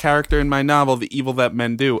Crew, character in my novel, The Evil That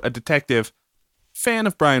Men Do, a detective, fan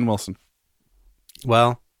of Brian Wilson,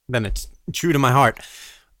 well, then it's true to my heart.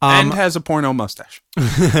 and has a porno mustache.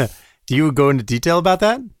 Do you go into detail about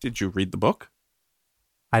that? Did you read the book?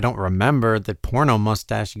 I don't remember the porno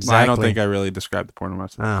mustache exactly. Well, I don't think I really described the porno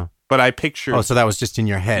mustache. Oh. But I pictured, Oh, so that was just in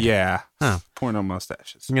your head. yeah, Oh. porno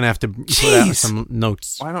mustaches. I'm gonna have to put out Jeez. some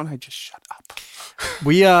notes. Why don't I just shut up?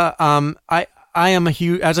 We I am a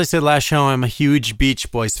huge, as I said last show, I'm a huge Beach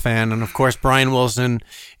Boys fan, and of course Brian Wilson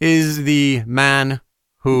is the man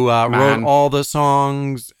who wrote all the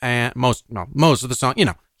songs and most of the songs. You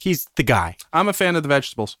know, he's the guy. I'm a fan of the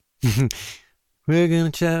vegetables. We're gonna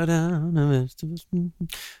chow down the vegetables.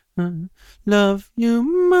 Love you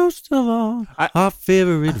most of all. Our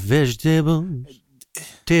favorite vegetables.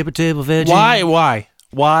 Table veggie.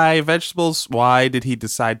 Why vegetables? Why did he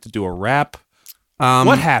decide to do a rap? What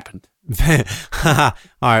What happened? All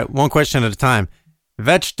right, one question at a time.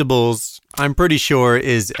 Vegetables, I'm pretty sure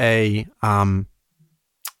is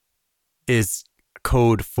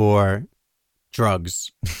code for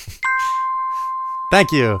drugs.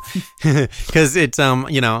 Thank you. Because it's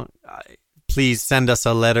please send us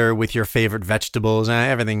a letter with your favorite vegetables.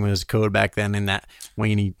 Everything was code back then in that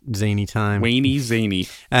zany time. Wayne Zany.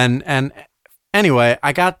 And anyway,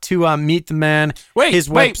 I got to meet the man. Wait, His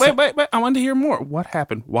wait. website- I wanted to hear more. What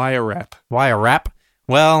happened? Why a rap? Why a rap?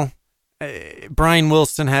 Well, Brian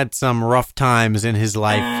Wilson had some rough times in his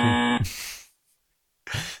life.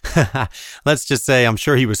 Let's just say I'm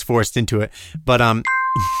sure he was forced into it. But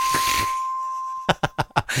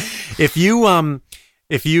if you want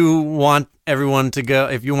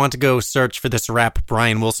to go search for this rap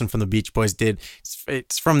Brian Wilson from the Beach Boys did,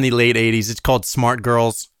 it's from the late 80s. It's called Smart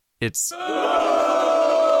Girls.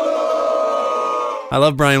 I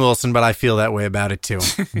love Brian Wilson, but I feel that way about it too.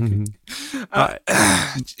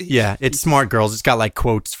 Yeah, it's Smart Girls. It's got like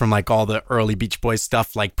quotes from like all the early Beach Boys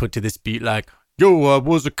stuff, like put to this beat, like "Yo, I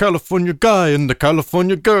was a California guy and the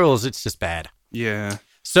California girls." It's just bad. Yeah.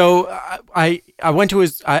 So I went to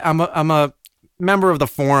his. I'm a member of the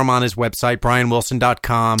forum on his website,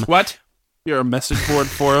 brianwilson.com. What? You're a message board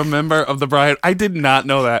forum member of the Brian. I did not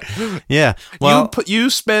know that. Yeah. Well, you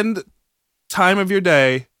spend time of your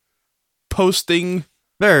day posting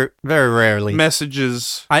very, very rarely.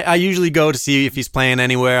 messages. I usually go to see if he's playing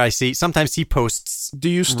anywhere. I see. Sometimes he posts. Do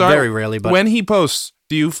you start Very rarely, but when he posts?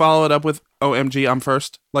 Do you follow it up with "OMG, I'm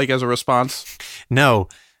first," like as a response? no,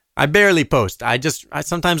 I barely post.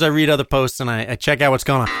 Sometimes I read other posts and I check out what's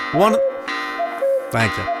going on.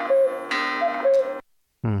 Thank you.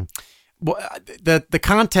 Well, the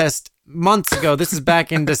contest months ago. This is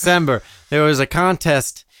back in December. There was a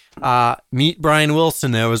contest. Meet Brian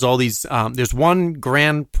Wilson. There was all these. There's one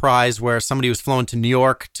grand prize where somebody was flown to New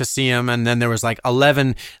York to see him, and then there was like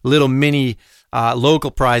 11 little mini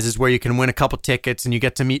local prizes where you can win a couple tickets and you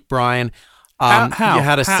get to meet Brian. How? You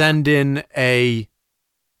had to send in a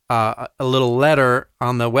little letter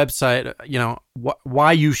on the website. You know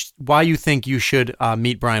why you think you should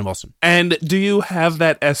meet Brian Wilson. And do you have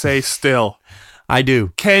that essay still? I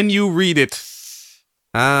do. Can you read it?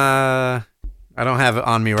 I don't have it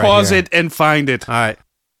on me right Pause here. it and find it. All right.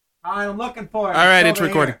 I'm looking for it. All right, it's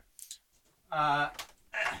recording.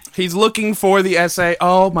 He's looking for the essay.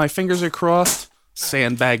 Oh, my fingers are crossed.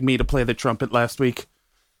 Sandbagged me to play the trumpet last week.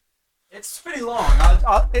 It's pretty long.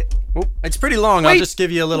 It's pretty long. I'll Wait, just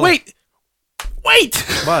give you a little. Wait!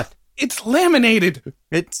 What? It's laminated.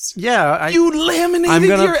 You You laminated I'm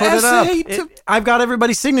gonna your put it up. essay. I've got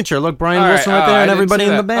everybody's signature. Look, Brian All Wilson right, right there, I and didn't everybody see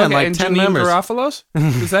in the that. band, Okay, like and 10 Janine members. Garofalo's?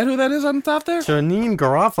 Is that who that is on top there? Janine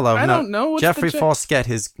Garofalo. I don't know. What's Jeffrey the Foskett,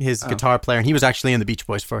 his guitar player, and he was actually in the Beach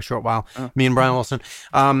Boys for a short while. Oh. Me and Brian Wilson.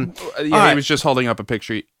 Yeah, all he right. was just holding up a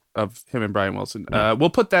picture of him and Brian Wilson. We'll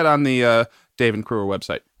put that on the Dave and Kruger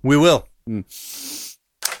website. We will.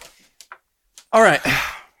 All right.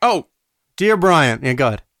 Oh, Dear Brian. Yeah, go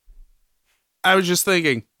ahead. I was just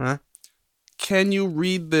thinking. Huh? Can you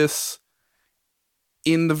read this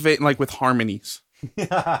in the like with harmonies?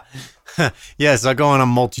 Yes, I'll go on a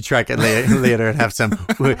multi-track later and have some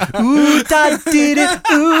ooh da did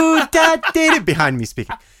it behind me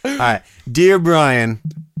speaking. All right, dear Brian.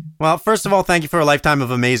 Well, first of all, thank you for a lifetime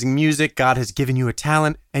of amazing music. God has given you a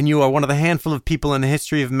talent, and you are one of the handful of people in the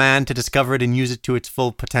history of man to discover it and use it to its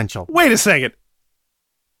full potential. Wait a second.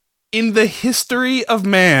 In the history of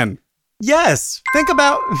man. Yes. Think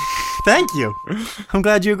about. Thank you. I'm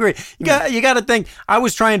glad you agree. You got to think. I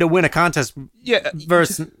was trying to win a contest Yeah.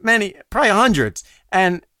 versus probably hundreds,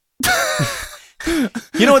 and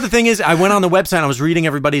you know what the thing is? I went on the website and I was reading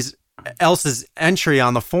everybody's else's entry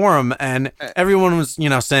on the forum, and everyone was,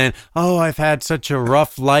 saying, "Oh, I've had such a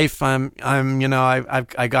rough life. I've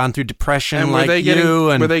gone through depression And like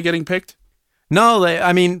you." And were they getting picked? no,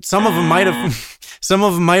 some of them might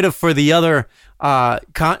have, for the other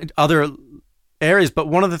other areas. But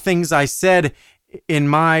one of the things I said in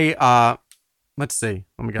my let's see,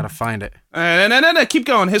 we gotta find it. No. Keep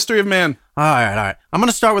going. History of man. All right. I'm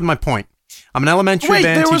gonna start with my point. I'm an elementary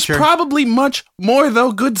band there was teacher. probably much more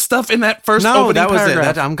though good stuff in that first No, opening that was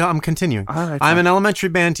paragraph. it. I'm continuing. All right, I'm fine. an elementary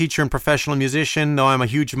band teacher and professional musician. Though I'm a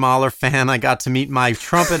huge Mahler fan, I got to meet my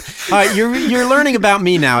trumpet. All right, you're learning about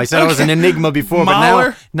me now. I said I was an enigma before,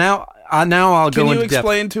 Mahler? but now I'll Can go you into depth.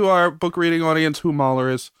 explain to our book reading audience who Mahler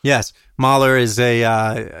is? Yes, Mahler is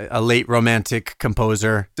a late romantic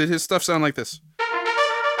composer. Did his stuff sound like this?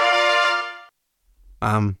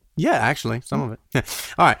 Yeah, actually, some of it.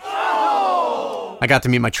 All right. I got to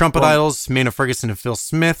meet my trumpet idols, Maynard Ferguson and Phil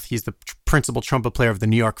Smith. He's the principal trumpet player of the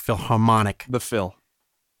New York Philharmonic. The Phil.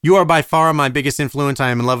 You are by far my biggest influence.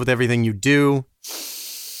 I am in love with everything you do.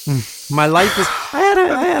 My life is... I had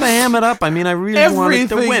to ham it up. I mean, I really wanted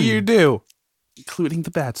to win. Everything you do, including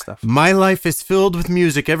the bad stuff. My life is filled with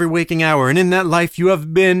music every waking hour, and in that life you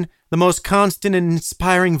have been the most constant and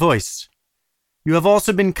inspiring voice. You have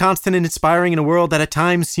also been constant and inspiring in a world that at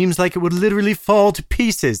times seems like it would literally fall to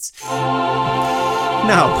pieces.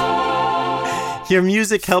 No. Your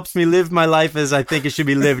music helps me live my life as I think it should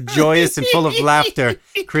be lived, joyous and full of laughter,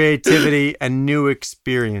 creativity, and new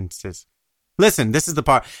experiences. Listen, this is the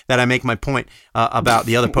part that I make my point about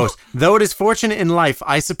the other post. Though it is fortunate in life,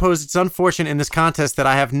 I suppose it's unfortunate in this contest that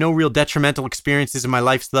I have no real detrimental experiences in my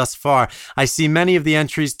life thus far. I see many of the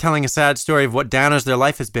entries telling a sad story of what downers their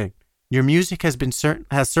life has been. Your music has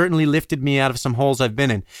certainly lifted me out of some holes I've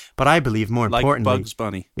been in, but I believe more Like importantly, Bugs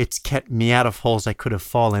Bunny. it's kept me out of holes I could have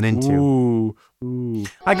fallen into. Ooh.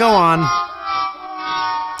 I go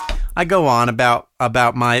on about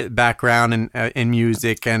my background in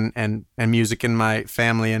music and music in my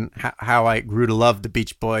family and how I grew to love the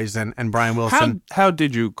Beach Boys and Brian Wilson. How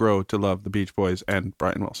did you grow to love the Beach Boys and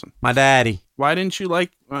Brian Wilson? My daddy. Why didn't you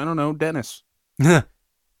like, I don't know, Dennis?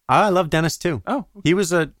 I love Dennis too. Oh.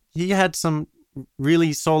 He had some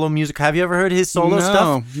really solo music. Have you ever heard his solo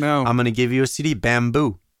stuff? No. I'm going to give you a CD,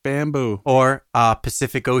 Bamboo Bamboo. or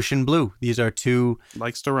Pacific Ocean Blue. These are two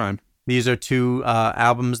Likes to rhyme.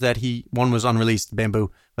 albums that one was unreleased,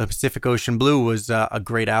 Bamboo, but Pacific Ocean Blue was a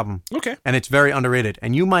great album. Okay. And it's very underrated.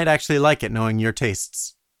 And you might actually like it, knowing your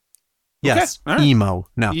tastes. Yes. all right. Emo.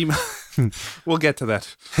 No. We'll get to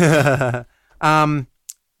that.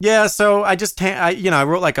 Yeah, so I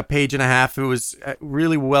wrote like a page and a half. It was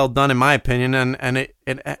really well done in my opinion, and it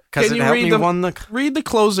because it helped me won the. Read the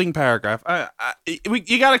closing paragraph.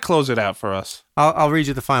 You got to close it out for us. I'll read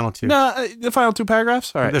you the final two. No, the final two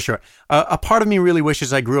paragraphs. All right. They're short. A part of me really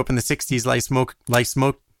wishes I grew up in the '60s,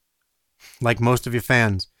 like most of your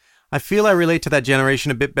fans. I feel I relate to that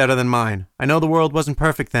generation a bit better than mine. I know the world wasn't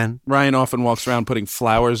perfect then. Ryan often walks around putting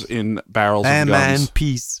flowers in barrels of Man, guns.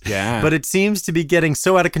 peace. Yeah. But it seems to be getting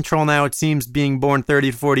so out of control now, it seems being born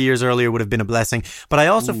 30 to 40 years earlier would have been a blessing. But I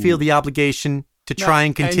also feel the obligation to try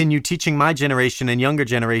and continue teaching my generation and younger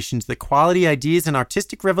generations the quality ideas and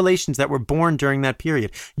artistic revelations that were born during that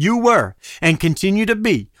period. You were, and continue to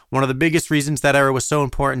be, one of the biggest reasons that era was so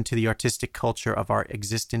important to the artistic culture of our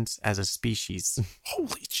existence as a species.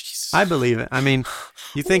 Holy Jesus. I believe it. I mean,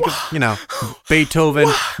 you think of, Beethoven,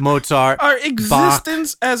 Mozart, Our Bach,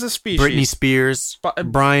 existence as a species. Britney Spears,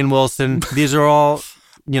 Brian Wilson. These are all,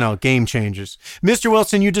 game changers. Mr.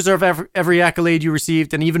 Wilson, you deserve every accolade you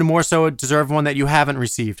received, and even more so, deserve one that you haven't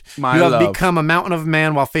received. My you have love. become a mountain of a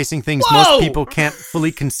man while facing things Whoa! most people can't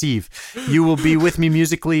fully conceive. You will be with me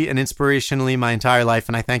musically and inspirationally my entire life,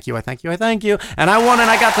 and I thank you, I thank you, I thank you. And I won, and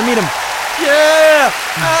I got to meet him. Yeah!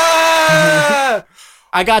 Ah!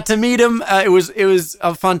 I got to meet him. It was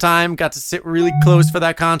a fun time. Got to sit really close for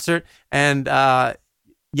that concert, and I'll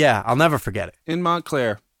never forget it. In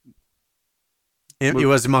Montclair. It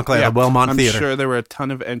was in Montclair, the Belmont I'm Theater. sure there were a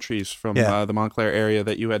ton of entries from the Montclair area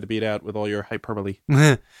that you had to beat out with all your hyperbole.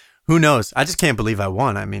 Who knows? I just can't believe I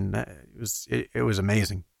won. I mean, it was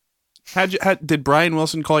amazing. Did Brian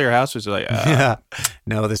Wilson call your house? Was he like, Yeah.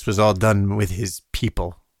 No, this was all done with his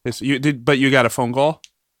people. but you got a phone call?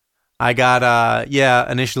 I got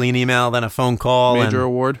initially an email, then a phone call. Major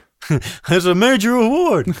award? There's a major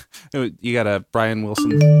award. You got a Brian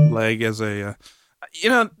Wilson leg as a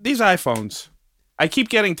these iPhones. I keep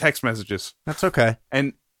getting text messages, That's okay.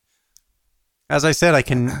 and As I said, I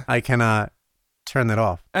can turn that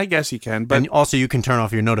off. I guess you can, but And also you can turn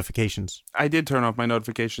off your notifications. I did turn off my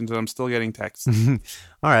notifications, and I'm still getting texts.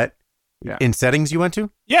 All right. Yeah. In settings you went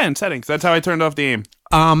to? Yeah, in settings. That's how I turned off the aim.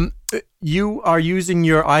 You are using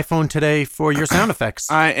your iPhone today for your sound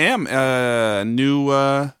effects. I am new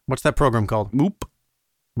What's that program called? Moop.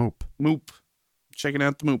 Moop. Checking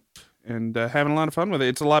out the Moop and having a lot of fun with it.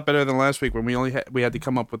 It's a lot better than last week when we had to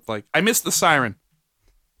come up with I missed the siren.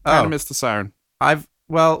 I missed the siren.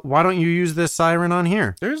 Well, why don't you use this siren on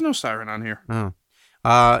here? There is no siren on here. Oh.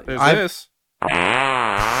 There's this.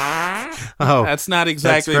 Oh. That's not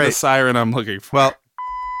exactly great. the siren I'm looking for. Well,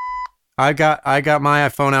 I got my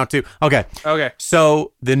iPhone out too. Okay.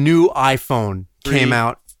 So the new iPhone came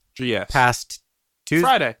out GS. past Tuesday?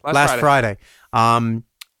 Friday. Last Friday.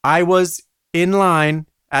 I was in line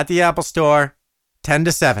at the Apple Store 10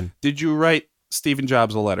 to 7. Did you write Stephen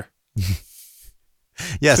Jobs a letter?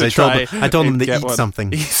 Yes, To I told him to get eat one. something.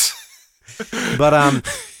 But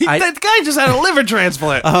that guy just had a liver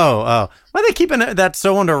transplant. why are they keeping that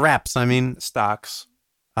so under wraps? I mean, Stocks.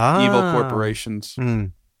 Evil corporations.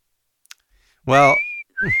 Well,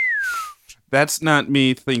 That's not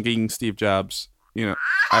me thinking Steve Jobs. I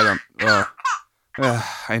don't.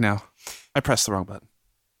 I know. I pressed the wrong button.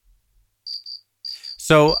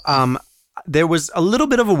 so there was a little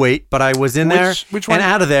bit of a wait, but I was in there Which one? and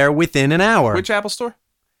out of there within an hour. Which Apple store?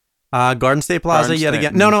 Garden State Plaza Garden yet State.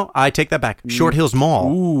 again. No, I take that back. Short Hills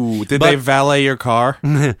Mall. Ooh, did But- they valet your car?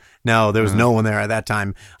 No, there was no one there at that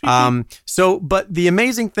time. But the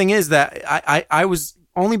amazing thing is that I was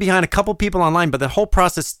only behind a couple people online, but the whole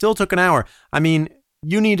process still took an hour. I mean,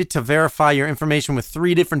 you needed to verify your information with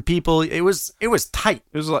 3 different people. It was tight.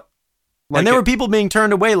 It was like And there were people being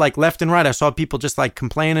turned away like left and right. I saw people just like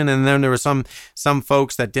complaining, and then there were some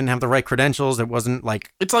folks that didn't have the right credentials. It wasn't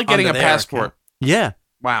like It's like getting a under their passport. account. Yeah,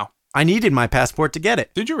 Wow. I needed my passport to get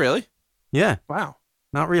it. Did you really? Yeah, Wow.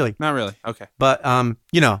 not really. Not really. Okay. But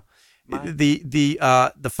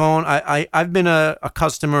the phone. I've been a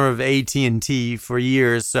customer of AT&T for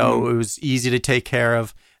years, so it was easy to take care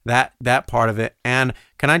of that part of it. And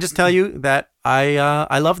can I just tell you that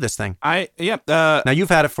I love this thing. Now you've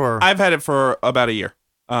had it for I've had it for about a year.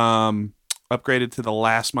 Upgraded to the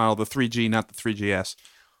last model, the 3G, not the 3GS.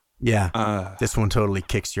 This one totally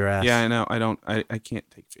kicks your ass. Yeah, I know. I can't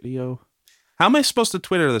take video. How am I supposed to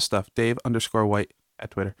Twitter this stuff? Dave_White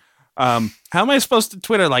at Twitter. How am I supposed to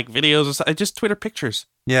Twitter like videos? Or I just Twitter pictures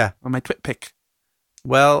Yeah. on my TwitPic.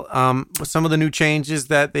 Well, some of the new changes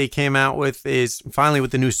that they came out with is finally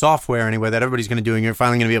with the new software anyway that everybody's going to do, and you're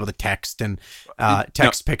finally going to be able to text and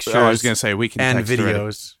text pictures. I was going to say we can and text already.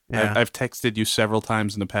 videos. Yeah. I've texted you several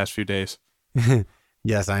times in the past few days.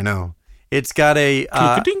 Yes, I know. It's got a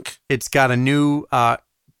Click-a-dink. it's got a new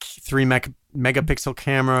 3 megapixel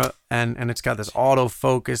camera, and it's got this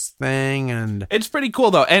autofocus thing, and It's pretty cool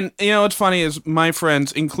though. And what's funny is my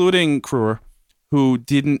friends, including Kruer, who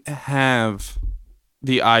didn't have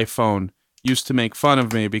the iPhone, used to make fun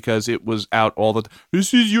of me because it was out all the time.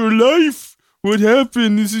 This is your life. what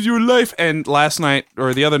happened? This is your life. And last night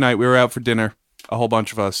or the other night, we were out for dinner, a whole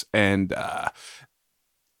bunch of us, and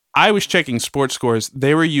I was checking sports scores.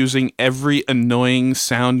 They were using every annoying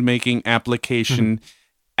sound-making application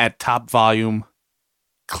at top volume.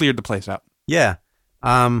 Cleared the place out. Yeah.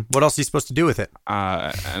 What else are you supposed to do with it?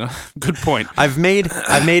 Good point. I've made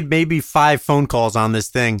maybe 5 phone calls on this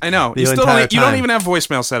thing. I know. the You still entire don't, you don't time. even have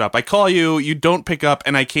voicemail set up. I call you, you don't pick up,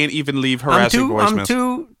 and I can't even leave harassing voicemails.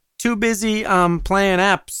 I'm too busy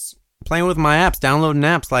playing with my apps, downloading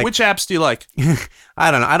apps. Like, Which apps do you like? I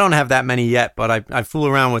don't know. I don't have that many yet, but I fool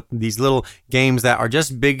around with these little games that are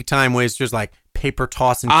just big time wasters, like Paper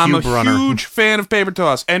Toss and I'm Cube a Runner. huge fan of Paper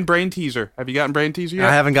Toss and Brain Teaser. Have you gotten Brain Teaser yet?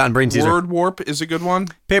 I haven't gotten Brain Teaser. Word Warp is a good one.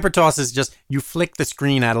 Paper Toss is just you flick the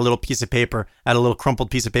screen at a little piece of paper, at a little crumpled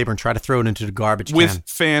piece of paper, and try to throw it into the garbage With can.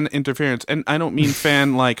 fan interference. And I don't mean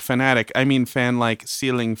fan like fanatic. I mean fan like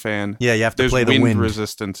ceiling fan. Yeah, you have to There's play the wind.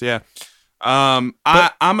 resistance. Yeah. I'm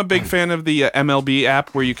a big fan of the MLB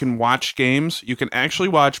app where you can watch games. You can actually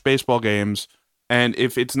watch baseball games. And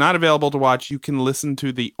if it's not available to watch, you can listen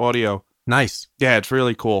to the audio. Nice. Yeah, it's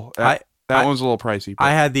really cool. That one's a little pricey. But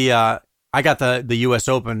I had I got the US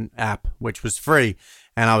Open app, which was free,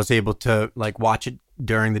 and I was able to like watch it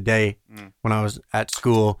during the day when I was at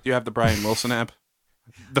school. you have the Brian Wilson app.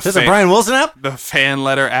 There's a Brian Wilson app? The fan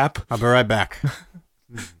letter app. I'll be right back.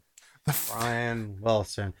 Brian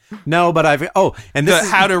Wilson. No, but and this The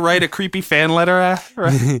is how to write a creepy fan letter app.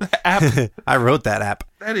 I wrote that app.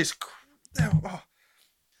 That is.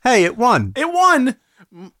 Hey, it won. It won.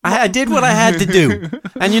 I did what I had to do.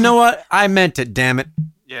 And you know what? I meant it, damn it.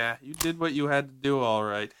 Yeah, you did what you had to do. All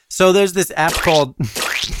right. So there's this app called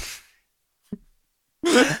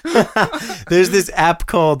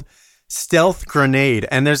Stealth Grenade,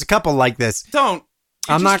 and there's a couple like this. Don't.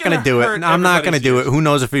 I'm not going to do it. I'm not going to do it. Who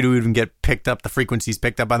knows if it would even get picked up, the frequencies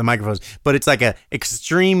picked up by the microphones. But it's like a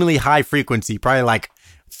extremely high frequency, probably like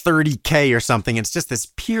 30K or something. It's just this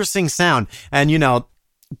piercing sound. And, you know,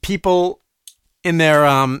 people in their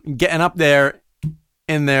getting up there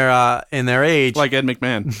in their age. Like Ed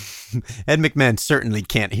McMahon. Ed McMahon certainly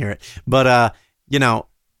can't hear it. But, you know,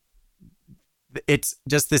 it's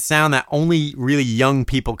just this sound that only really young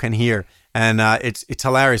people can hear. And it's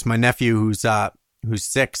hilarious. My nephew, who's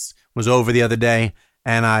 6, was over the other day,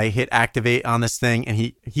 and I hit activate on this thing,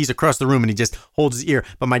 and he's across the room, and he just holds his ear.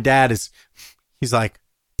 But my dad he's like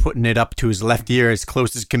putting it up to his left ear as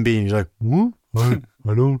close as can be, and he's like, "What?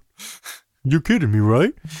 I don't. You're kidding me,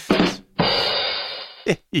 right?"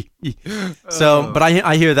 So, but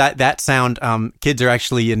I hear that sound. Kids are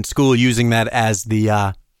actually in school using that as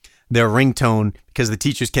their ringtone because the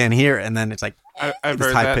teachers can't hear it, and then it's like I've it's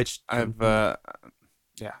heard high that. pitched. I've heard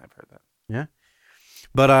that. Yeah.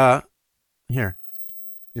 But here,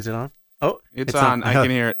 is it on? Oh, It's on. I can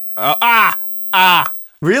hear it. Ah.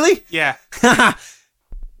 Really? Yeah. How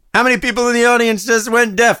many people in the audience just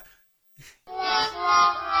went deaf?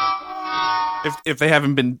 If they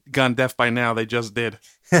haven't gone deaf by now, they just did.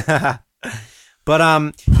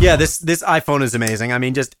 But yeah, this iPhone is amazing. I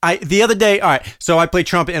mean, the other day, all right. So I played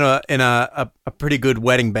trumpet in a pretty good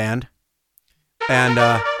wedding band, and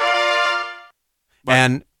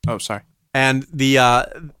Oh, sorry. and the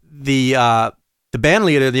band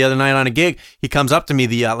leader the other night on a gig, he comes up to me.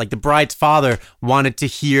 The bride's father wanted to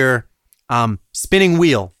hear "Spinning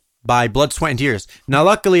Wheel" by Blood, Sweat and Tears. Now,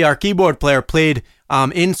 luckily, our keyboard player played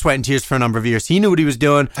in Sweat and Tears for a number of years. He knew what he was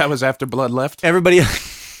doing. That was after Blood left. Everybody,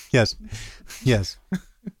 yes,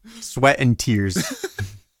 Sweat and Tears.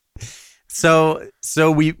 So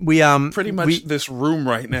we Pretty much this room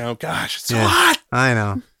right now. Gosh, it's so Yeah. hot. I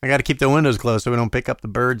know. I got to keep the windows closed so we don't pick up the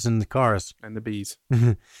birds in the cars. And the bees.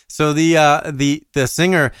 So the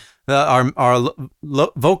singer, our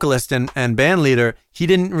vocalist and band leader, he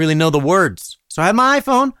didn't really know the words. So I had my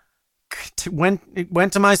iPhone,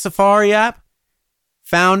 went to my Safari app,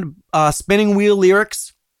 found Spinning Wheel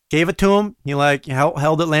lyrics, gave it to him. He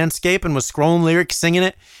held it landscape and was scrolling lyrics, singing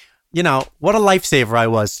it. You know, what a lifesaver I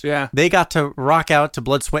was. Yeah. They got to rock out to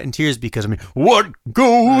Blood, Sweat, and Tears because, I mean, what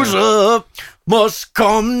goes up must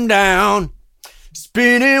come down.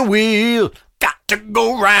 Spinning wheel, got to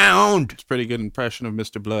go round. It's a pretty good impression of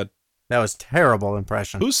Mr. Blood. That was terrible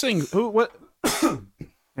impression. Who sings? Who? What?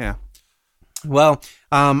 Yeah. Well,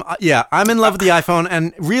 yeah, I'm in love with the iPhone,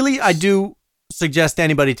 and really, I do suggest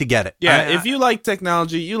anybody to get it. Yeah, if you like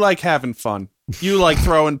technology, you like having fun. You like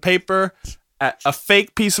throwing paper at a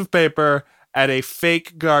fake piece of paper at a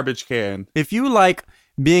fake garbage can. If you like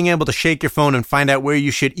being able to shake your phone and find out where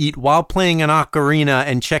you should eat while playing an ocarina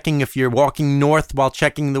and checking if you're walking north while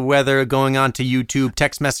checking the weather, going on to YouTube,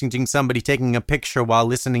 text messaging somebody, taking a picture while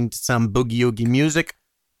listening to some boogie oogie music,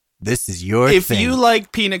 this is your If thing. you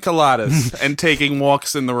like pina coladas and taking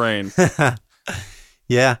walks in the rain,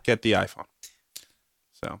 Yeah. get the iPhone.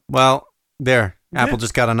 So Well, there. Apple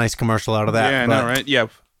just got a nice commercial out of that. yeah, I but know, right? Yeah,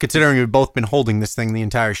 Considering we've both been holding this thing the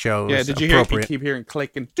entire show, yeah. it's Did you hear? You appropriate. keep hearing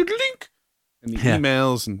click and doodle-dink and the Yeah.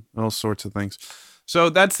 emails and all sorts of things. So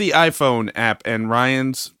that's the iPhone app and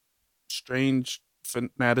Ryan's strange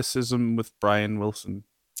fanaticism with Brian Wilson.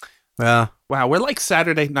 Wow, we're like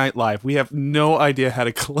Saturday Night Live. We have no idea how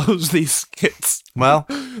to close these skits, Well,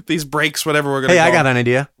 these breaks, whatever we're gonna. hey, I call got them. an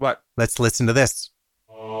idea. What? Let's listen to this.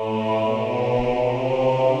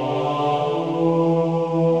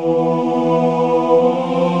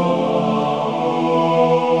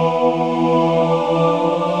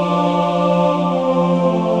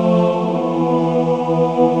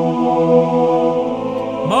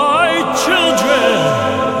 My children,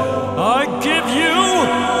 I give you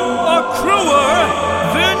a cruer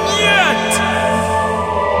vignette.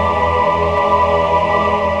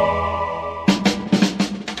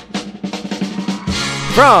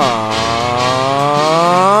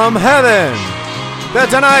 From Heaven, The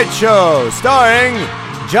Tonight Show, starring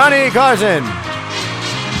Johnny Carson.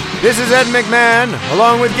 This is Ed McMahon,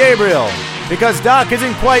 along with Gabriel, because Doc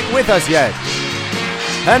isn't quite with us yet.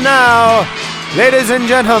 And now, ladies and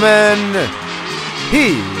gentlemen,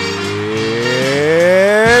 he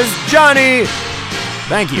is Johnny.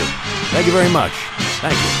 Thank you. Thank you very much.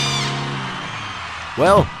 Thank you.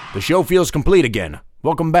 Well, the show feels complete again.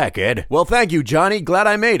 Welcome back, Ed. Well, thank you, Johnny. Glad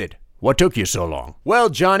I made it. What took you so long? Well,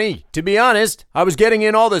 Johnny, to be honest, I was getting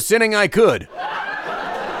in all the sinning I could.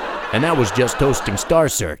 And that was just toasting Star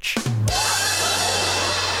Search.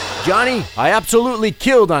 Johnny, I absolutely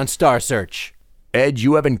killed on Star Search. Ed,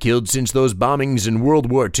 you haven't killed since those bombings in World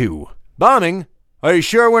War II. Bombing? Are you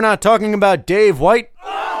sure we're not talking about Dave White?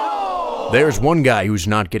 No! There's one guy who's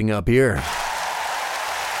not getting up here.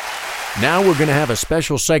 Now we're gonna have a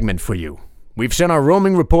special segment for you. We've sent our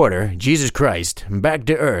roaming reporter, Jesus Christ, back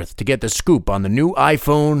to Earth to get the scoop on the new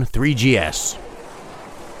iPhone 3GS.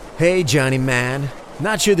 Hey, Johnny man.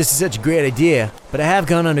 Not sure this is such a great idea, but I have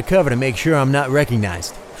gone undercover to make sure I'm not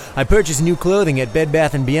recognized. I purchased new clothing at Bed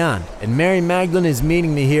Bath & Beyond, and Mary Magdalene is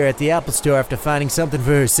meeting me here at the Apple Store after finding something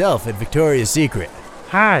for herself at Victoria's Secret.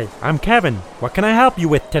 Hi, I'm Kevin. What can I help you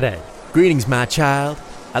with today? Greetings, my child.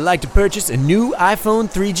 I'd like to purchase a new iPhone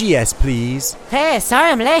 3GS, please. Hey,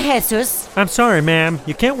 sorry I'm late, Jesus. I'm sorry, ma'am.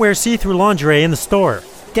 You can't wear see-through lingerie in the store.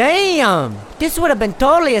 Damn, this would have been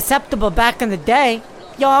totally acceptable back in the day.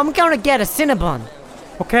 Yo, I'm gonna get a Cinnabon.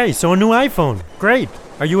 Okay, so a new iPhone. Great.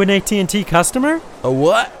 Are you an AT&T customer? A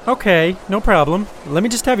what? Okay, no problem. Let me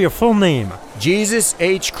just have your full name. Jesus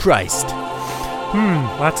H. Christ.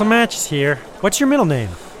 Lots of matches here. What's your middle name?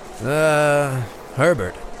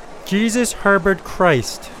 Herbert. Jesus Herbert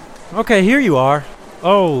Christ. Okay, here you are.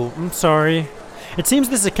 Oh, I'm sorry. It seems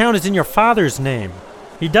this account is in your father's name.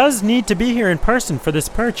 He does need to be here in person for this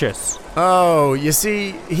purchase. Oh, you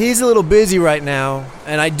see, he's a little busy right now,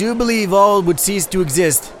 and I do believe all would cease to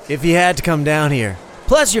exist if he had to come down here.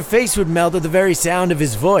 Plus, your face would melt at the very sound of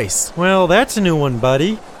his voice. Well, that's a new one,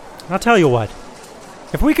 buddy. I'll tell you what.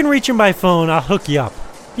 If we can reach him by phone, I'll hook you up.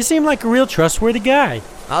 You seem like a real trustworthy guy.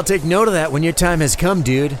 I'll take note of that when your time has come,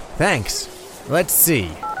 dude. Thanks. Let's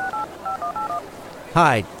see.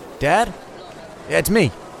 Hi, Dad? Yeah, it's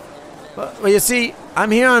me. Well, you see,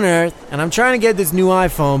 I'm here on Earth, and I'm trying to get this new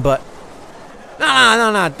iPhone, but...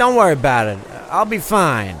 No, don't worry about it. I'll be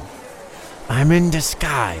fine. I'm in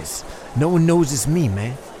disguise. No one knows it's me,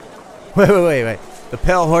 man. Wait. The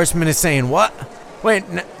Pale Horseman is saying what? Wait,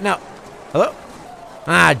 no. Hello?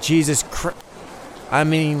 Jesus Christ.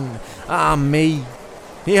 Me.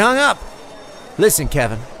 He hung up. Listen,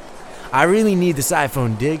 Kevin. I really need this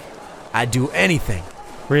iPhone, dig? I'd do anything.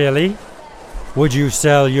 Really? Would you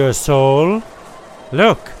sell your soul?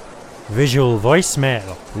 Look, visual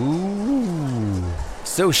voicemail. Ooh.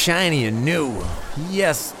 So shiny and new.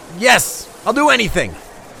 Yes. I'll do anything.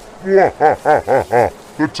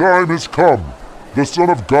 The time has come. The Son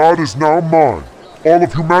of God is now mine. All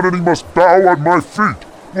of humanity must bow at my feet.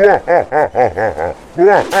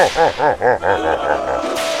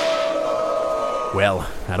 Well,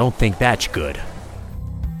 I don't think that's good.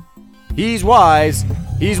 He's wise.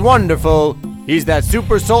 He's wonderful. He's that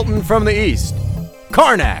super sultan from the east.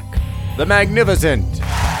 Karnak, the Magnificent.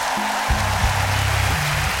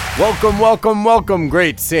 Welcome,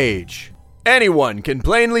 great sage. Anyone can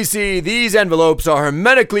plainly see these envelopes are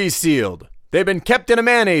hermetically sealed. They've been kept in a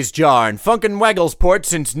mayonnaise jar in Funkin' Wagglesport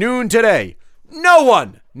since noon today. No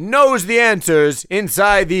one knows the answers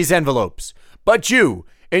inside these envelopes. But you,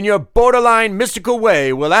 in your borderline mystical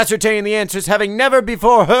way, will ascertain the answers having never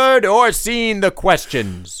before heard or seen the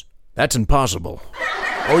questions. That's impossible.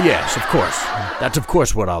 Oh, yes, of course. That's of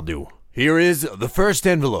course what I'll do. Here is the first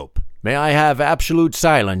envelope. May I have absolute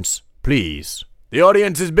silence, please? The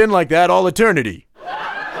audience has been like that all eternity.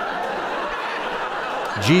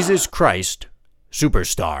 Jesus Christ,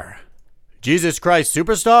 Superstar. Jesus Christ,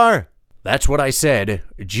 Superstar? That's what I said.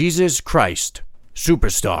 Jesus Christ,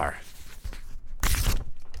 Superstar.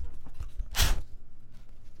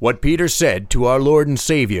 What Peter said to our Lord and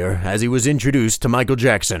Savior as he was introduced to Michael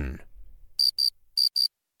Jackson.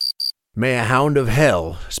 May a hound of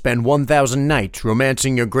hell spend 1,000 nights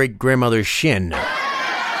romancing your great-grandmother's shin.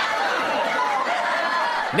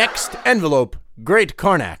 Next envelope, Great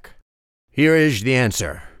Karnak. Here is the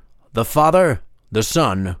answer. The Father, the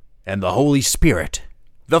Son, and the Holy Spirit.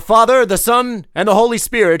 The Father, the Son, and the Holy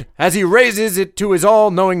Spirit as he raises it to his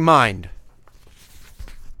all-knowing mind.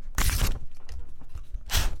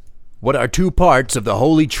 What are two parts of the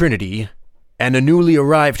Holy Trinity and a newly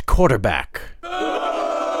arrived quarterback?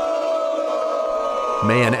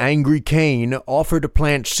 May an angry Cain offer to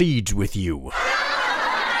plant seeds with you.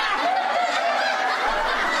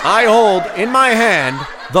 I hold in my hand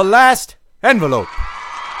the last envelope.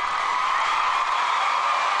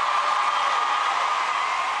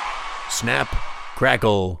 Snap,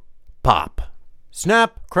 crackle, pop.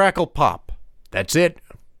 Snap, crackle, pop. That's it.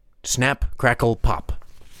 Snap, crackle, pop.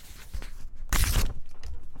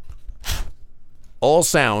 All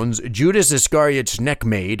sounds Judas Iscariot's neck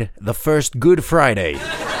made the first Good Friday.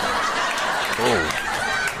 Oh.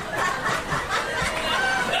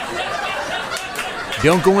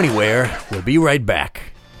 Don't go anywhere. We'll be right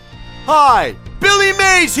back. Hi, Billy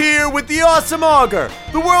Mays here with the Awesome Auger,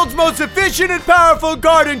 the world's most efficient and powerful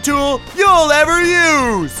garden tool you'll ever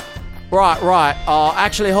use. Right.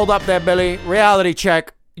 Actually, hold up there, Billy. Reality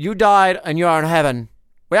check. You died and you're in heaven.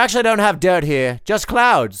 We actually don't have dirt here, just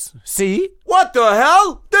clouds. See? What the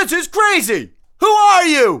hell? This is crazy! Who are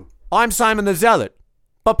you? I'm Simon the Zealot.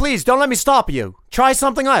 But please, don't let me stop you. Try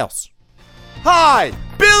something else. Hi,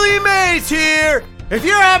 Billy Mays here! If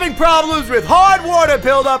you're having problems with hard water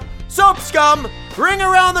buildup, soap scum, ring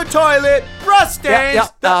around the toilet, rust stains...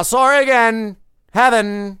 Sorry again.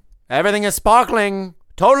 Heaven. Everything is sparkling,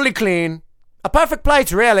 totally clean. A perfect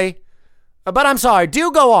place, really. But I'm sorry,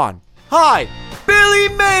 do go on. Hi, Billy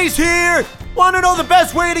Mays here! Want to know the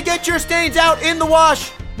best way to get your stains out in the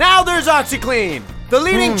wash? Now there's OxyClean, the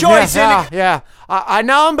leading choice I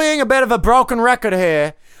know I'm being a bit of a broken record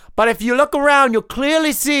here, but if you look around, you'll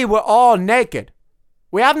clearly see we're all naked.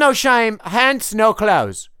 We have no shame, hence no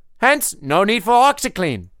clothes. Hence, no need for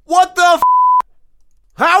OxyClean. What the f***?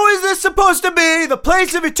 How is this supposed to be the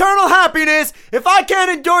place of eternal happiness if I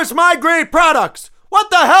can't endorse my great products? What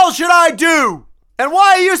the hell should I do? And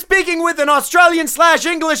why are you speaking with an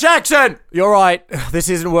Australian/English accent? You're right. This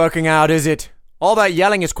isn't working out, is it? All that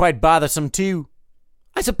yelling is quite bothersome, too.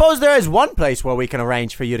 I suppose there is one place where we can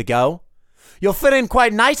arrange for you to go. You'll fit in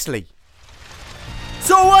quite nicely.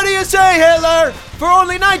 So what do you say, Hitler? For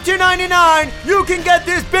only $19.99, you can get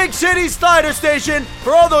this big city slider station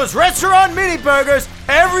for all those restaurant mini burgers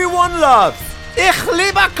everyone loves. Ich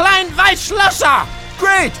liebe klein Weißschlosser.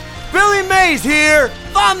 Great. Billy Mays here.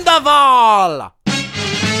 Thunderwall.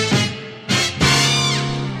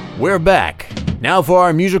 We're back. Now for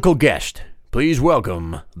our musical guest. Please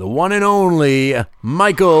welcome the one and only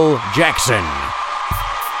Michael Jackson.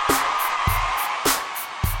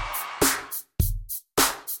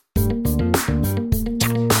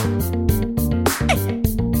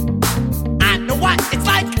 I know what it's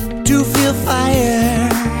like to feel fire,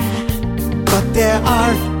 but there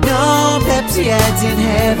are no Pepsi ads in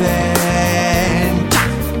heaven.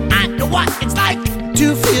 I know what it's like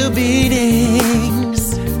to feel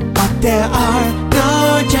beatings, but there are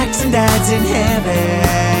no Jackson dads in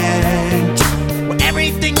heaven. Where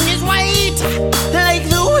everything is white, like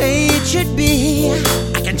the way it should be.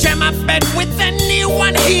 I can share my bed with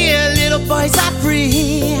anyone here. Little boys are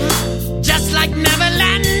free, just like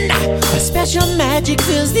Neverland. A special magic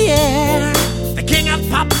fills the air. The king of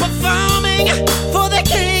pop performing for the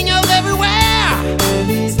king of everywhere. And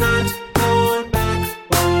he's not going back,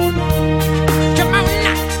 oh no. Come on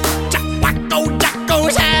now, Wacko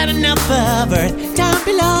Jacko's had enough of Earth down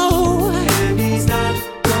below. And he's not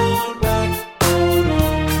going back, oh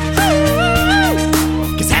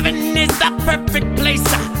no. 'Cause heaven is the perfect place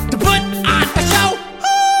to put on a show.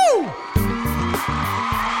 Woo!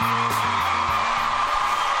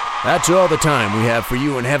 That's all the time we have for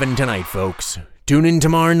you in heaven tonight, folks. Tune in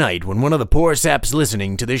tomorrow night when one of the poor saps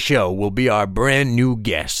listening to this show will be our brand new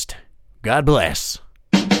guest. God bless.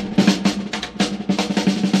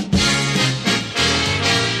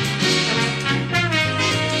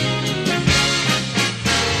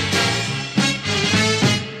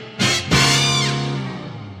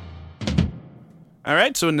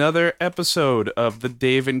 right, so another episode of the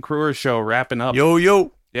Dave and Kruger Show wrapping up.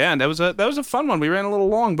 Yo. Yeah, and that was a fun one. We ran a little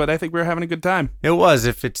long, but I think we were having a good time. It was.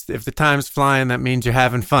 If the time's flying, that means you're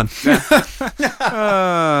having fun.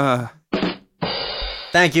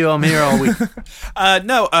 Thank you. I'm here all week.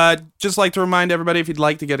 Just like to remind everybody, if you'd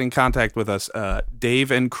like to get in contact with us,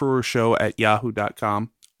 Dave and Kruger Show at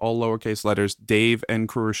yahoo.com. All lowercase letters, Dave and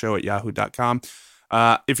Kruger Show at yahoo.com.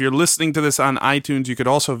 If you're listening to this on iTunes, you could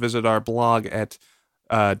also visit our blog at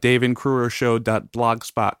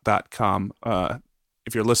daveandkrugershow.blogspot.com.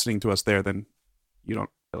 If you're listening to us there, then you don't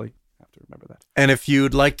really have to remember that. And if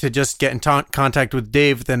you'd like to just get in contact with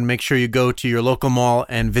Dave, then make sure you go to your local mall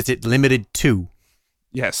and visit Limited 2.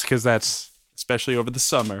 Yes, because that's, especially over the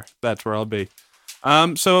summer, that's where I'll be.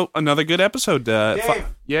 So another good episode. Dave,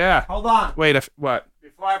 yeah. hold on. Wait, what?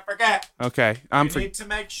 Before I forget. Okay. Need to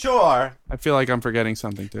make sure. I feel like I'm forgetting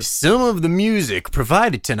something, too. Some of the music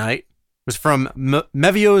provided tonight was from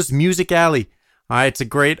Mevio's Music Alley. It's a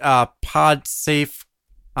great pod-safe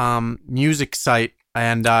music site,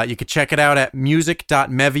 and you can check it out at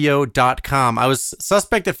music.mevio.com. I was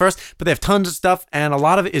suspect at first, but they have tons of stuff, and a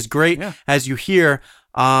lot of it is great, as you hear.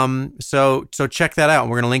 So check that out.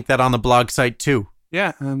 We're going to link that on the blog site, too.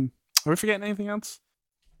 Yeah. Are we forgetting anything else?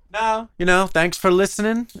 No. Thanks for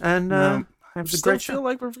listening, and I it's a still great feel show.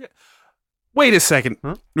 like we're forgetting. Wait a second.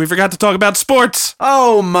 Huh? We forgot to talk about sports.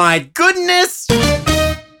 Oh, my goodness!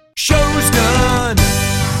 Show's done.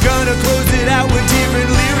 Gonna close it out with different